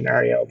have a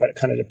scenario, but it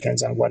kind of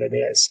depends on what it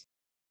is.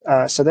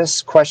 So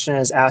this question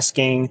is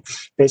asking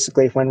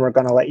basically when we're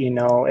going to let you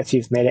know if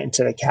you've made it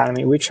into the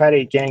academy. We try to,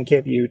 again,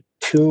 give you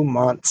 2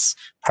 months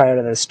prior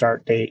to the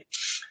start date.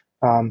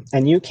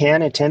 And you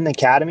can attend the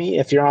academy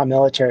if you're on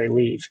military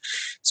leave.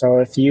 So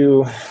if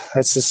you,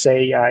 let's just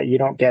say you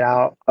don't get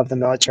out of the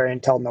military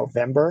until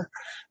November,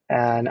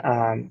 and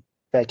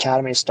the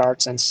academy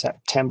starts in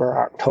September,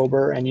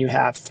 October, and you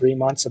have 3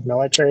 months of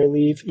military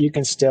leave, you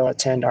can still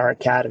attend our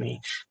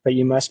academy, but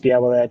you must be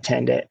able to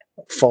attend it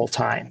full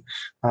time.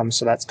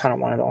 So that's kind of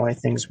one of the only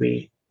things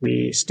we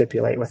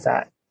stipulate with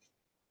that.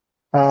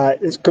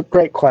 It's a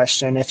great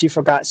question. If you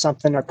forgot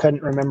something or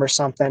couldn't remember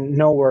something,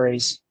 no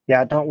worries.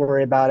 Yeah, don't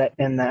worry about it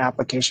in the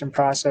application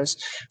process.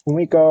 When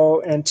we go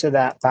into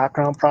that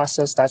background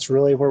process, that's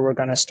really where we're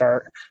going to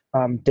start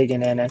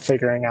digging in and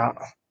figuring out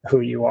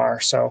who you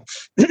are. So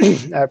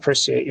I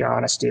appreciate your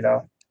honesty,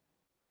 though.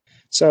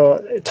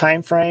 So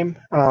time frame,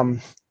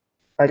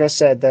 like I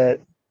said,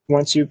 that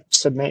once you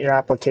submit your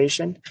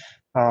application,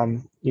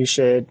 you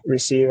should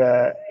receive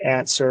an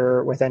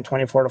answer within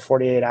 24 to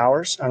 48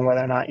 hours on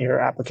whether or not your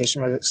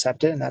application was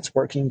accepted, and that's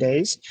working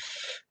days.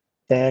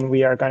 Then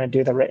we are going to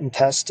do the written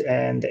test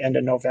in the end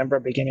of November,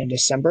 beginning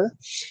December,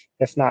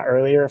 if not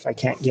earlier, if I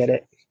can't get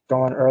it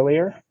going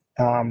earlier.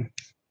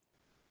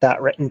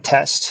 That written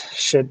test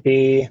should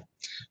be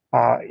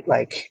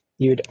like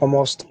you'd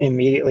almost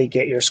immediately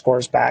get your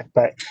scores back,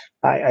 but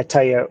I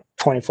tell you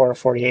 24 to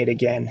 48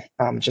 again,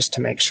 just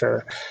to make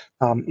sure.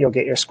 You'll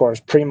get your scores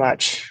pretty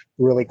much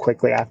really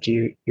quickly after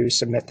you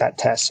submit that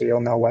test, so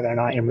you'll know whether or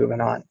not you're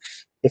moving on.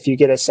 If you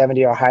get a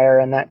 70 or higher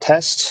in that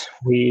test,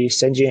 we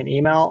send you an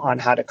email on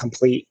how to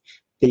complete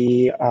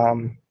the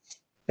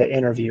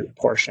interview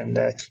portion,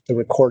 the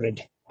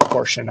recorded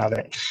portion of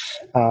it.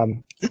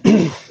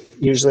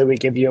 Usually we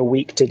give you a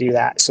week to do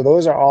that. So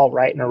those are all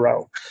right in a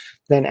row.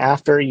 Then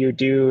after you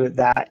do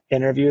that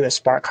interview, the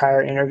Spark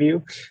Hire interview,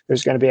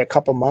 there's going to be a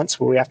couple months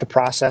where we have to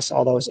process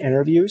all those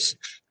interviews.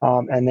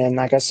 And then,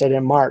 like I said,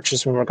 in March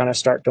is when we're going to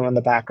start doing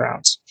the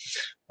backgrounds.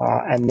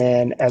 And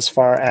then as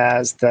far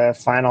as the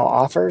final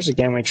offers,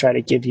 again, we try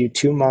to give you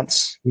 2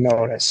 months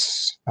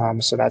notice.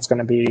 So that's going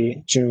to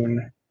be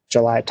June,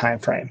 July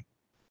timeframe.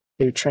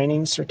 Do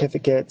training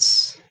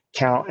certificates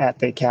count at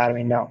the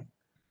academy? No,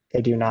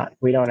 they do not.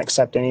 We don't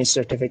accept any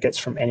certificates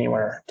from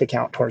anywhere to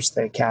count towards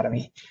the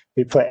academy.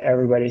 We put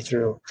everybody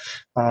through,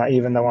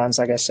 even the ones,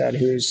 like I said,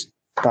 who's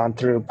gone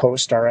through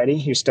post already,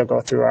 you still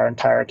go through our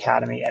entire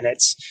academy. And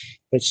it's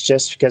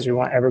just because we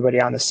want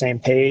everybody on the same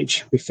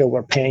page. We feel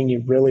we're paying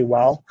you really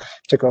well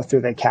to go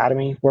through the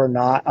academy. We're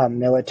not a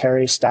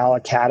military style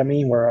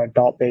academy. We're an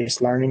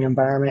adult-based learning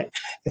environment.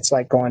 It's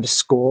like going to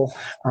school.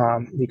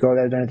 You go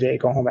there during the day,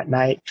 go home at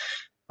night.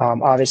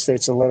 Obviously,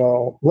 it's a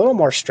little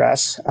more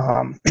stress,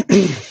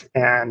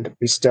 and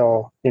we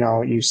still,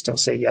 you still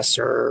say yes,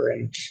 sir,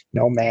 and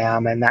no,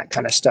 ma'am, and that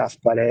kind of stuff.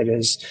 But it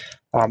is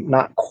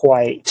not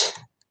quite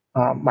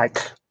like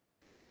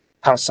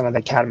how some of the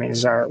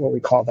academies are, what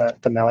we call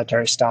the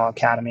military style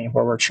academy,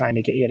 where we're trying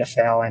to get you to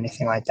fail,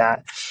 anything like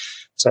that.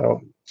 So,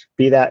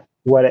 be that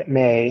what it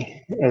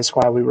may, is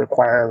why we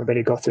require everybody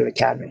to go through the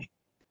academy.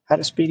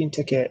 Had a speeding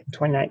ticket in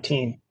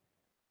 2019.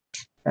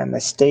 And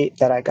the state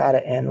that I got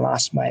it in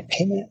lost my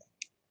payment.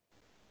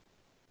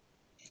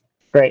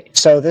 Great.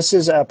 So this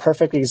is a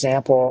perfect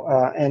example.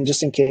 And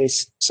just in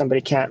case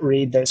somebody can't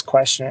read this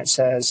question, it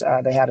says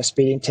they had a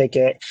speeding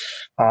ticket.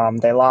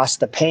 They lost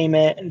the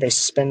payment. They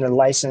suspended the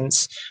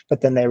license,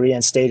 but then they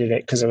reinstated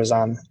it because it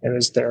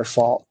was their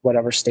fault,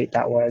 whatever state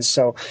that was.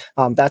 So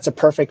that's a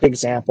perfect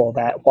example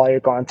that while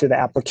you're going through the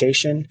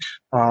application,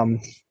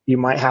 you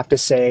might have to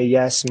say,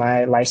 yes,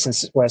 my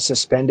license was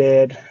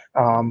suspended.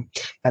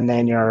 And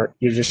then you're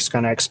just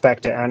going to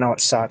expect it. I know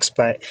it sucks,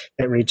 but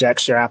it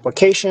rejects your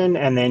application.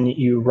 And then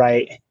you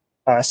write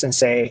us and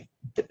say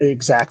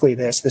exactly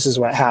this is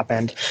what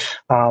happened.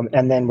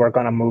 And then we're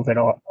going to move it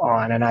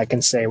on. And I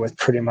can say with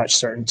pretty much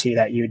certainty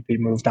that you'd be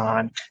moved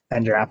on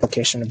and your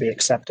application would be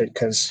accepted,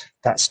 because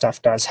that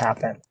stuff does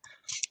happen.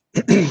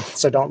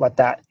 So don't let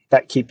that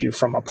keep you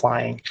from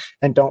applying,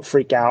 and don't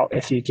freak out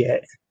if you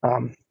get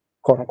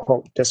quote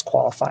unquote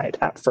disqualified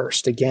at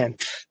first. Again,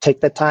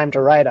 take the time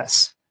to write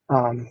us,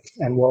 and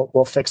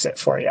we'll fix it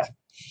for you.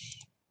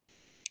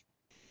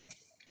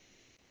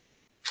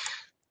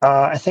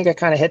 I think I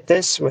kind of hit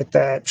this with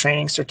the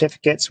training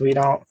certificates. We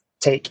don't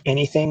take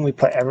anything. We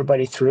put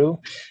everybody through.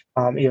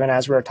 Even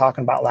as we were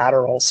talking about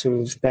laterals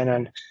who've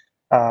been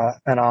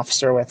an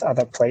officer with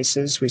other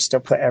places, we still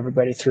put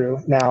everybody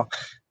through. Now,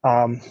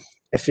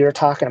 if you're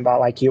talking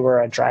about like you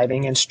were a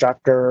driving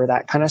instructor,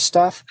 that kind of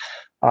stuff,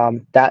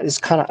 that is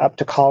kind of up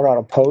to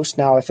Colorado Post.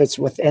 Now, if it's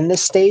within the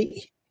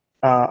state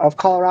of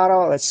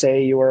Colorado, let's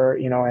say you were,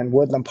 in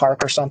Woodland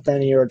Park or something,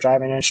 and you were a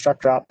driving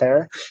instructor out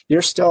there,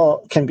 you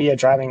still can be a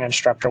driving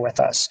instructor with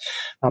us,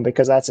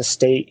 because that's a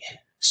state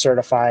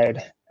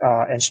certified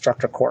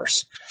instructor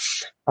course.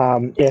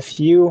 If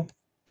you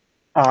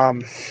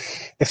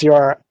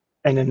are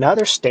in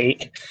another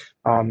state,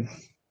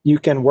 you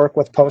can work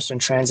with Post in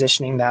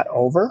transitioning that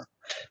over.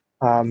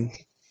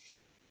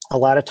 A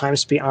lot of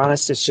times, to be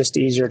honest, it's just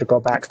easier to go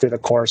back through the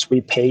course.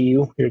 We pay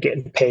you. You're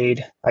getting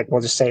paid, like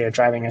we'll just say you're a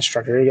driving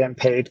instructor. You're getting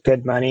paid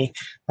good money.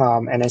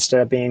 And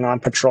instead of being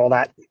on patrol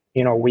that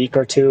week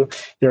or two,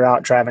 you're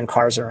out driving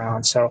cars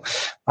around. So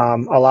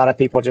a lot of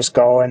people just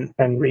go and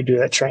redo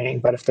the training.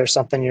 But if there's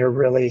something you're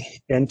really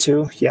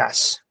into,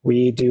 yes,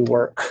 we do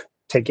work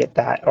to get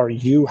that, or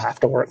you have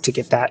to work to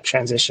get that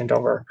transitioned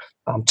over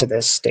to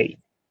this state.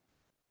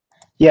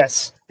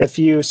 Yes,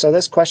 so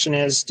this question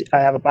is, I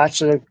have a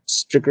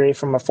bachelor's degree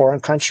from a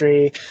foreign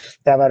country,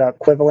 they have an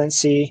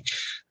equivalency,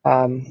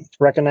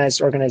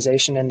 recognized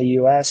organization in the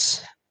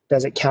US.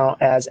 Does it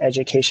count as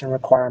education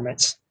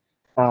requirements?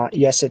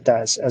 Yes, it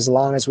does. As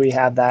long as we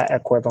have that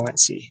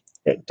equivalency,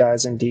 it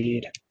does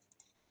indeed.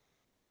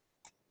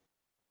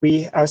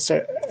 I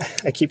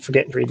keep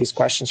forgetting to read these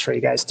questions for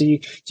you guys. Do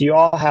you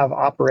all have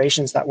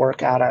operations that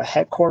work out of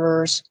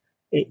headquarters?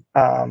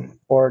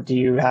 Or do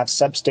you have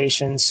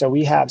substations? So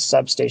we have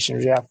substations.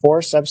 We have 4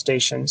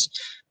 substations.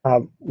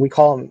 We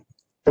call them,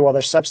 well,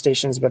 they're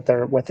substations, but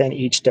they're within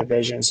each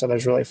division. So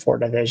there's really 4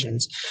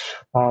 divisions.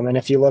 And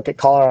if you look at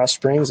Colorado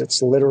Springs,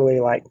 it's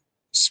literally like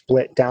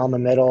split down the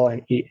middle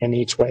and in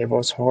each way,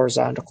 both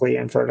horizontally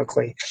and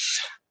vertically.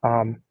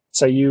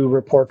 So you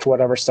report to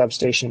whatever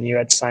substation you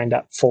had signed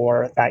up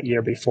for that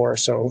year before.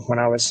 So when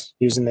I was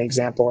using the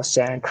example of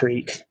Sand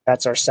Creek,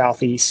 that's our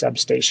southeast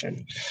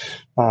substation.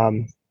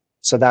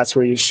 So that's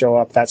where you show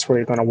up. That's where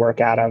you're going to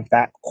work out of,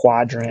 that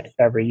quadrant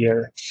every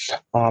year.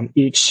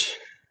 Each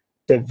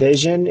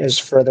division is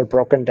further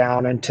broken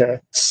down into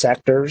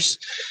sectors.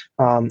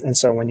 And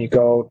so when you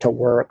go to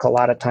work, a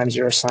lot of times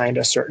you're assigned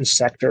a certain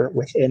sector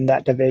within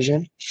that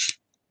division.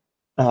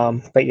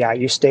 But yeah,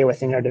 you stay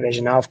within your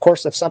division. Now, of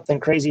course, if something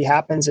crazy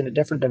happens in a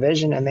different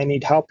division and they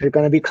need help, you're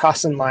going to be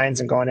crossing lines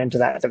and going into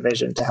that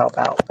division to help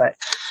out. But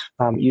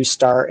you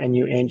start and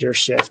you end your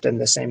shift in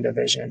the same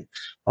division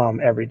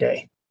every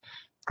day.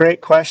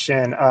 Great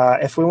question.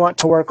 If we want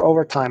to work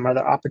overtime, are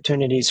there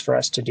opportunities for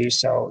us to do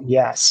so?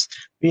 Yes.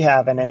 We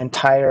have an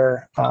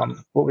entire,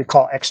 what we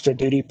call extra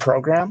duty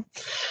program.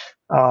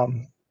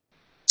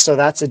 So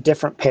that's a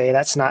different pay.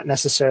 That's not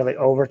necessarily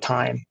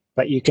overtime,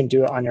 but you can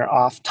do it on your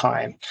off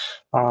time.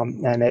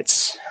 And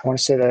it's, I want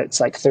to say that it's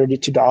like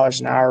 $32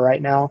 an hour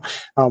right now.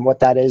 What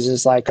that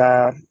is like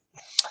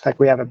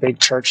we have a big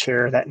church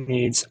here that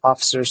needs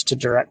officers to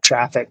direct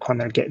traffic when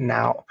they're getting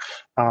out.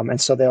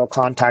 And so they'll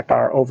contact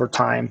our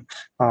overtime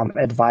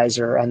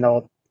advisor and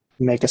they'll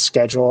make a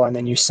schedule and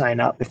then you sign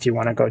up if you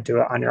want to go do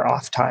it on your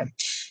off time.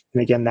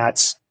 And again,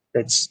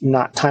 it's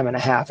not time and a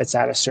half, it's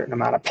at a certain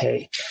amount of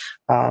pay.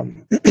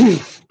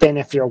 Then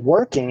if you're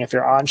working, if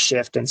you're on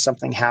shift and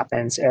something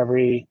happens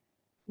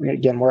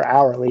again, we're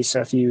hourly.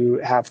 So if you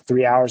have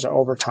 3 hours of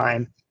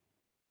overtime,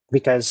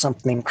 because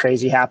something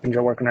crazy happened,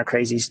 you're working a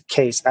crazy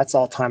case, that's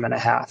all time and a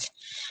half.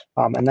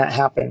 And that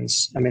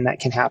happens, that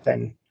can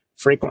happen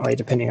frequently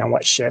depending on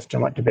what shift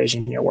and what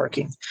division you're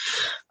working.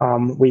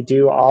 We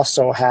do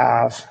also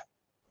have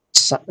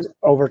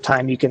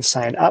overtime you can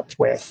sign up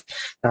with.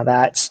 Now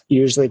that's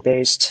usually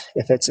based,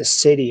 if it's a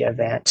city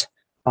event,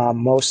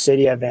 most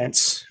city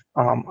events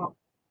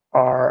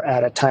are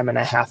at a time and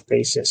a half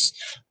basis.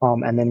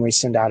 And then we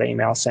send out an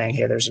email saying,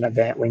 hey, there's an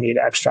event, we need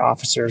extra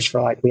officers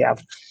for we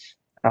have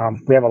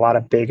a lot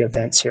of big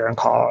events here in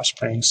Colorado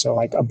Springs, so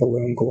like a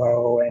balloon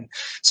glow and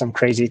some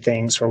crazy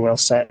things where we'll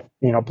set,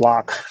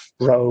 block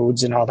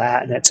roads and all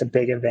that, and it's a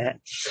big event.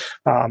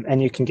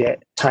 And you can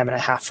get time and a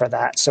half for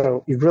that.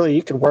 So you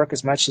can work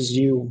as much as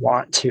you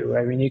want to.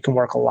 You can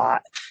work a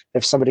lot.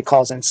 If somebody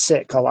calls in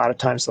sick, a lot of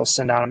times they'll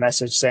send out a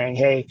message saying,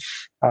 hey,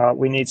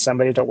 we need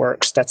somebody to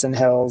work Stetson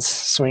Hills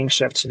swing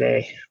shift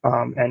today,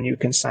 and you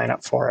can sign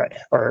up for it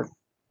or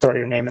throw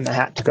your name in the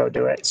hat to go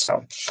do it.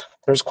 So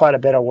there's quite a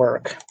bit of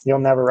work. You'll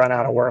never run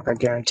out of work, I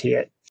guarantee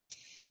it.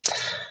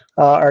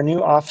 Are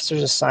new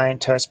officers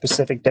assigned to a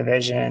specific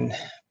division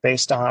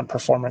based on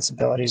performance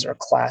abilities or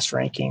class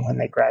ranking when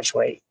they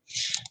graduate?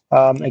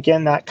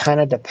 Again, that kind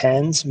of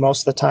depends.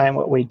 Most of the time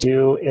what we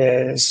do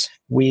is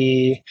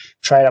we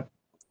try to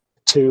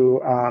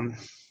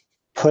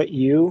put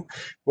you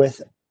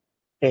with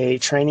a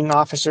training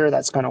officer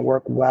that's going to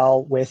work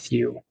well with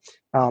you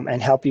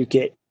and help you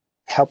get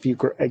out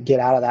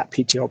of that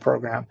PTO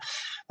program.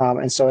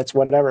 And so it's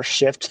whatever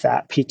shift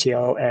that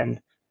PTO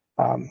and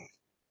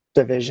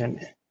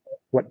division,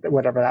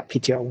 whatever that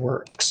PTO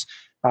works.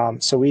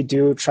 So we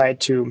do try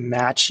to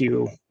match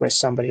you with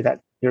somebody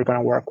that you're going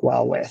to work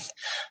well with.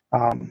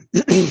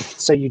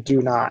 So you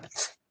do not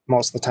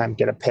most of the time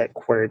get a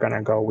pick where you're going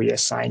to go. We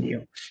assign you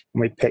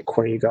and we pick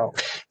where you go.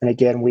 And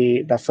again,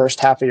 the first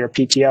half of your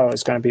PTO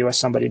is going to be with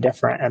somebody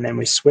different. And then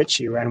we switch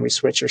you and we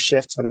switch your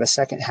shift for the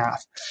second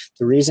half.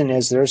 The reason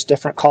is there's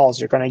different calls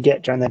you're going to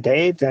get during the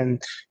day than,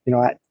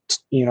 at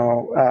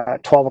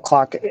 12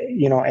 o'clock,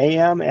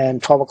 AM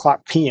and 12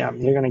 o'clock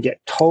PM. You're going to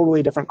get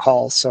totally different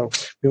calls. So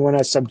we want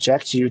to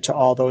subject you to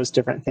all those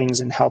different things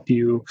and help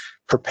you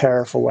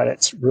prepare for what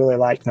it's really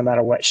like, no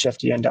matter what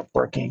shift you end up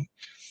working.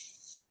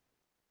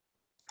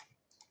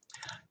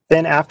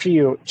 Then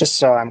just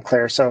so I'm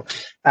clear, so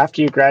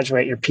after you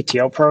graduate your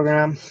PTO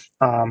program,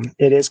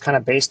 it is kind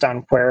of based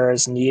on where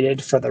is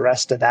needed for the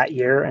rest of that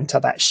year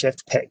until that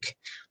shift pick.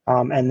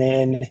 And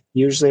then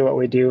usually what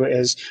we do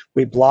is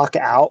we block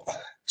out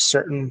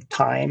certain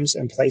times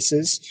and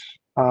places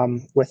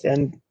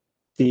within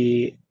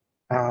the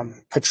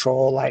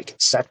patrol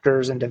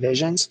sectors and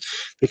divisions,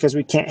 because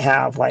we can't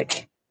have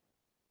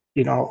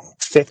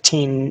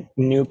 15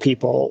 new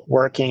people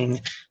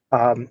working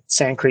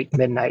Sand Creek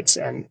midnights,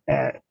 and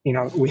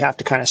we have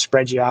to kind of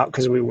spread you out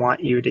because we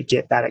want you to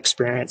get that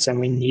experience and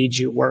we need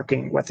you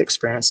working with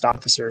experienced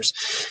officers.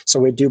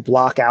 So we do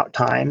block out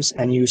times,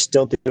 and you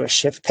still do a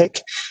shift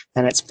pick,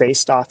 and it's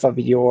based off of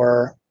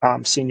your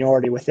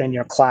seniority within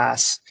your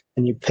class,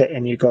 and you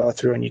go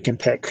through and you can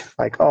pick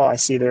I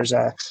see there's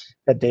a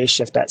day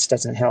shift at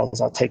Stetson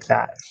Hills, I'll take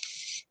that.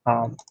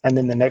 And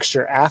then the next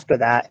year after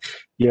that,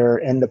 you're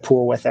in the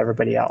pool with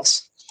everybody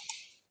else.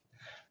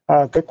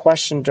 Good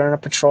question. During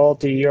patrol,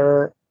 do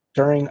your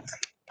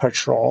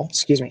officers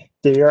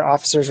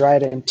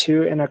ride in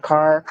two in a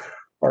car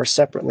or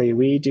separately?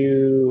 We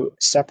do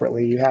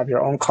separately. You have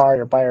your own car,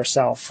 you're by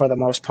yourself for the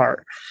most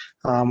part.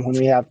 When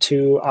we have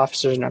two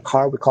officers in a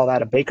car, we call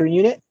that a Baker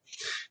unit.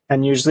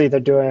 And usually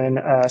they're doing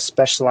a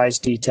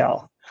specialized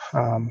detail.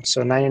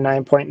 So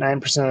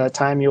 99.9% of the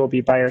time you will be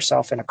by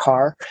yourself in a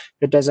car.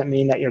 It doesn't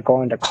mean that you're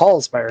going to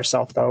calls by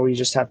yourself, though. You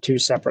just have two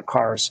separate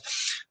cars.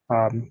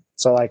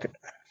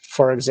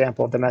 For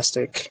example,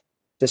 domestic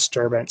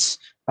disturbance.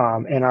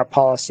 In our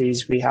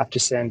policies, we have to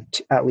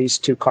send at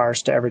least two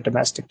cars to every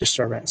domestic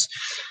disturbance.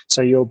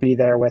 So you'll be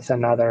there with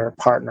another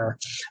partner.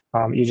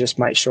 You just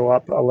might show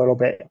up a little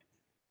bit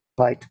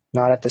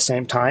not at the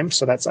same time.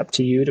 So that's up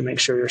to you to make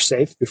sure you're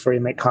safe before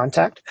you make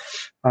contact.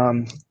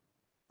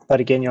 But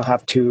again, you'll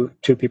have two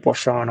people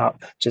showing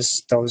up,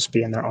 just those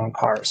be in their own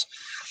cars.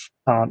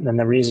 And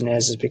the reason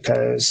is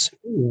because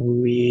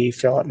we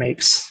feel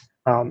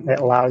it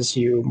allows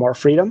you more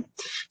freedom.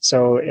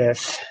 So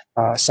if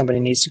somebody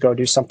needs to go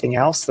do something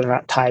else, they're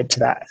not tied to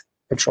that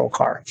patrol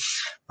car.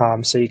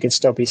 So you can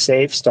still be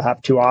safe, still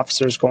have two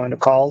officers going to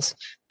calls,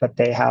 but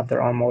they have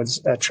their own modes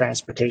of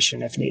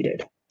transportation if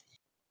needed.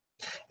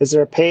 Is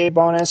there a pay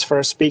bonus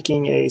for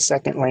speaking a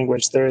second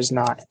language? There is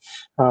not.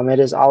 It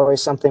is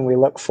always something we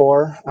look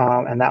for,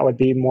 and that would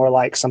be more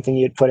like something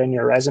you'd put in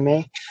your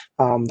resume.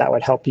 That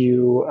would help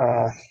you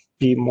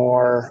be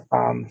more,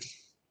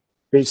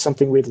 be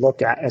something we'd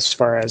look at as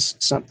far as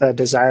a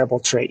desirable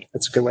trait.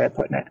 That's a good way of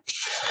putting it.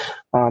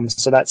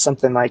 So that's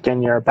something like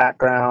in your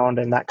background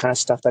and that kind of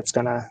stuff that's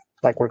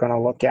we're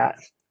gonna look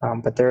at.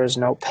 But there is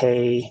no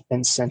pay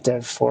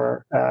incentive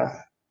for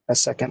a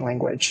second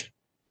language.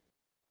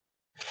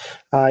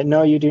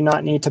 No, you do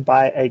not need to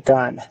buy a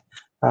gun.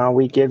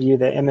 We give you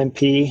the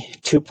M&P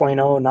 2.0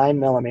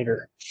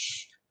 9mm.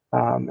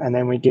 And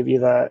then we give you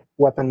the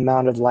weapon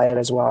mounted light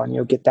as well. And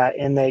you'll get that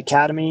in the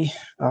academy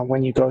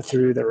when you go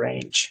through the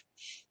range.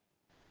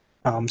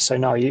 So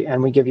no,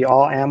 and we give you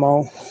all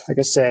ammo. Like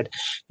I said,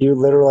 you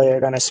literally are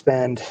going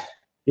to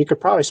you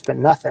could probably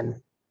spend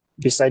nothing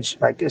besides,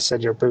 like I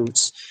said, your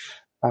boots,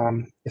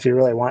 if you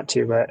really want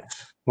to. But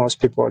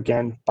most people,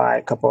 again, buy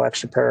a couple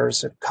extra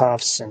pairs of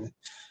cuffs and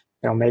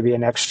maybe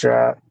an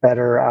extra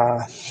better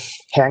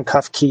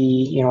handcuff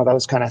key,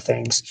 those kind of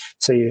things.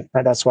 So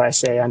that's why I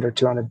say under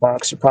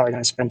 $200. You're probably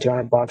going to spend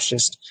 $200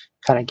 just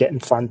kind of getting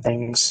fun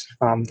things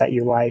that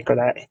you like or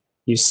that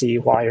you see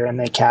while you're in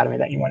the academy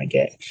that you want to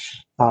get.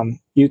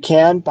 You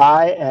can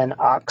buy an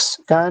aux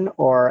gun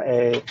or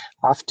a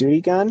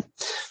off-duty gun.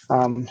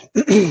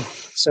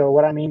 So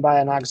what I mean by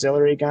an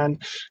auxiliary gun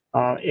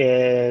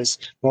is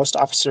most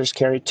officers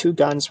carry two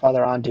guns while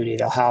they're on duty.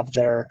 They'll have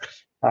their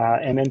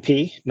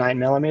M&P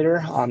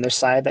 9mm on their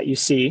side that you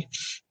see,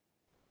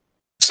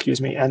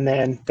 and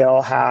then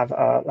they'll have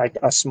like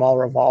a small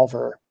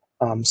revolver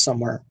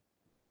somewhere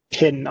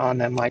hidden on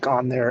them, like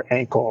on their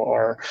ankle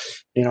or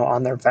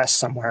on their vest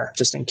somewhere,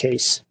 just in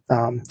case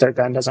their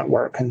gun doesn't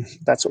work. And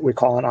that's what we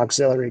call an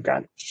auxiliary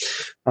gun.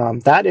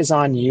 That is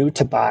on you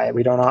to buy.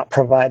 We do not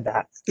provide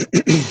that.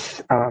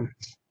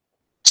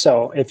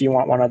 So if you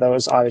want one of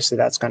those, obviously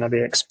that's going to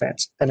be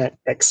an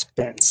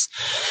expense.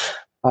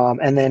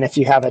 And then if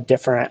you have a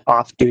different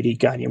off-duty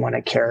gun you want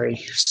to carry,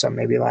 so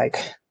maybe like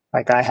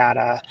I had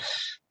a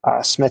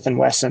Smith &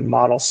 Wesson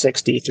Model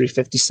 60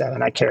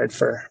 357 I carried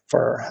for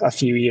a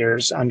few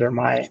years under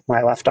my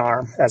left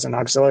arm as an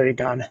auxiliary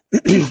gun.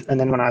 And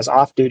then when I was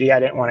off duty, I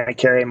didn't want to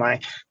carry my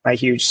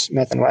huge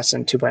Smith &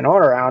 Wesson 2.0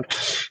 around.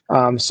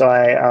 So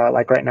I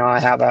like right now I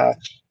have a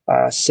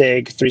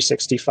SIG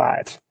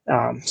 365.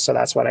 So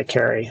that's what I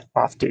carry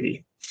off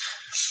duty.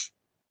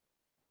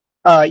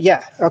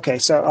 Yeah. Okay.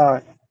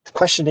 So the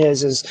question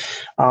is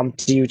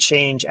do you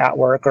change at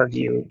work or do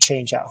you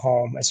change at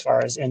home as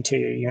far as into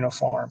your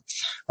uniform?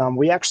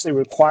 We actually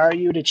require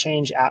you to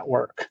change at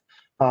work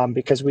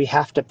because we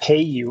have to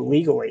pay you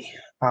legally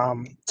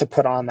to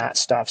put on that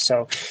stuff.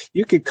 So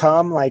you could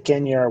come like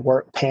in your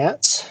work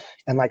pants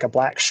and like a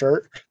black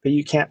shirt, but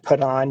you can't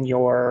put on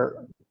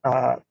your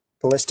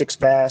ballistics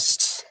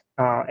vest,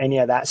 any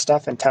of that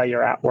stuff until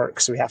you're at work.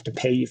 So we have to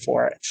pay you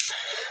for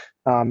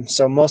it.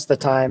 So most of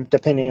the time,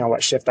 depending on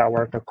what shift I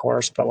work, of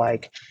course, but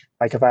like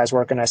if I was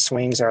working a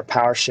swings or a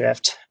power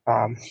shift,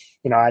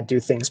 I'd do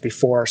things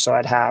before. So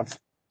I'd have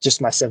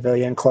just my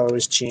civilian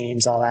clothes,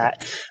 jeans, all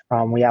that.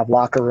 We have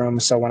locker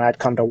rooms. So when I'd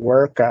come to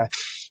work,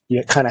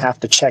 you kind of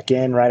have to check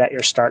in right at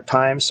your start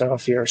time. So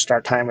if your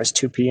start time was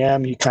 2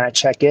 p.m., you kind of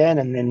check in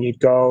and then you'd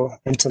go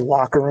into the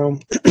locker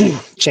room,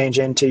 change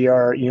into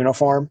your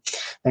uniform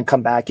and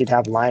come back. You'd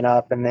have line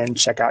up and then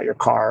check out your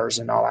cars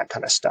and all that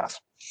kind of stuff.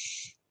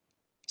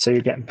 So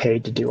you're getting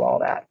paid to do all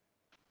that.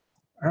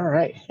 All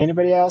right.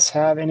 Anybody else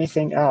have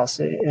anything else?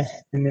 And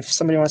if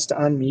somebody wants to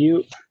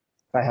unmute,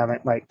 if I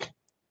haven't made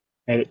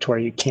it to where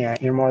you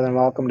can't, you're more than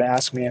welcome to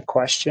ask me a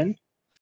question.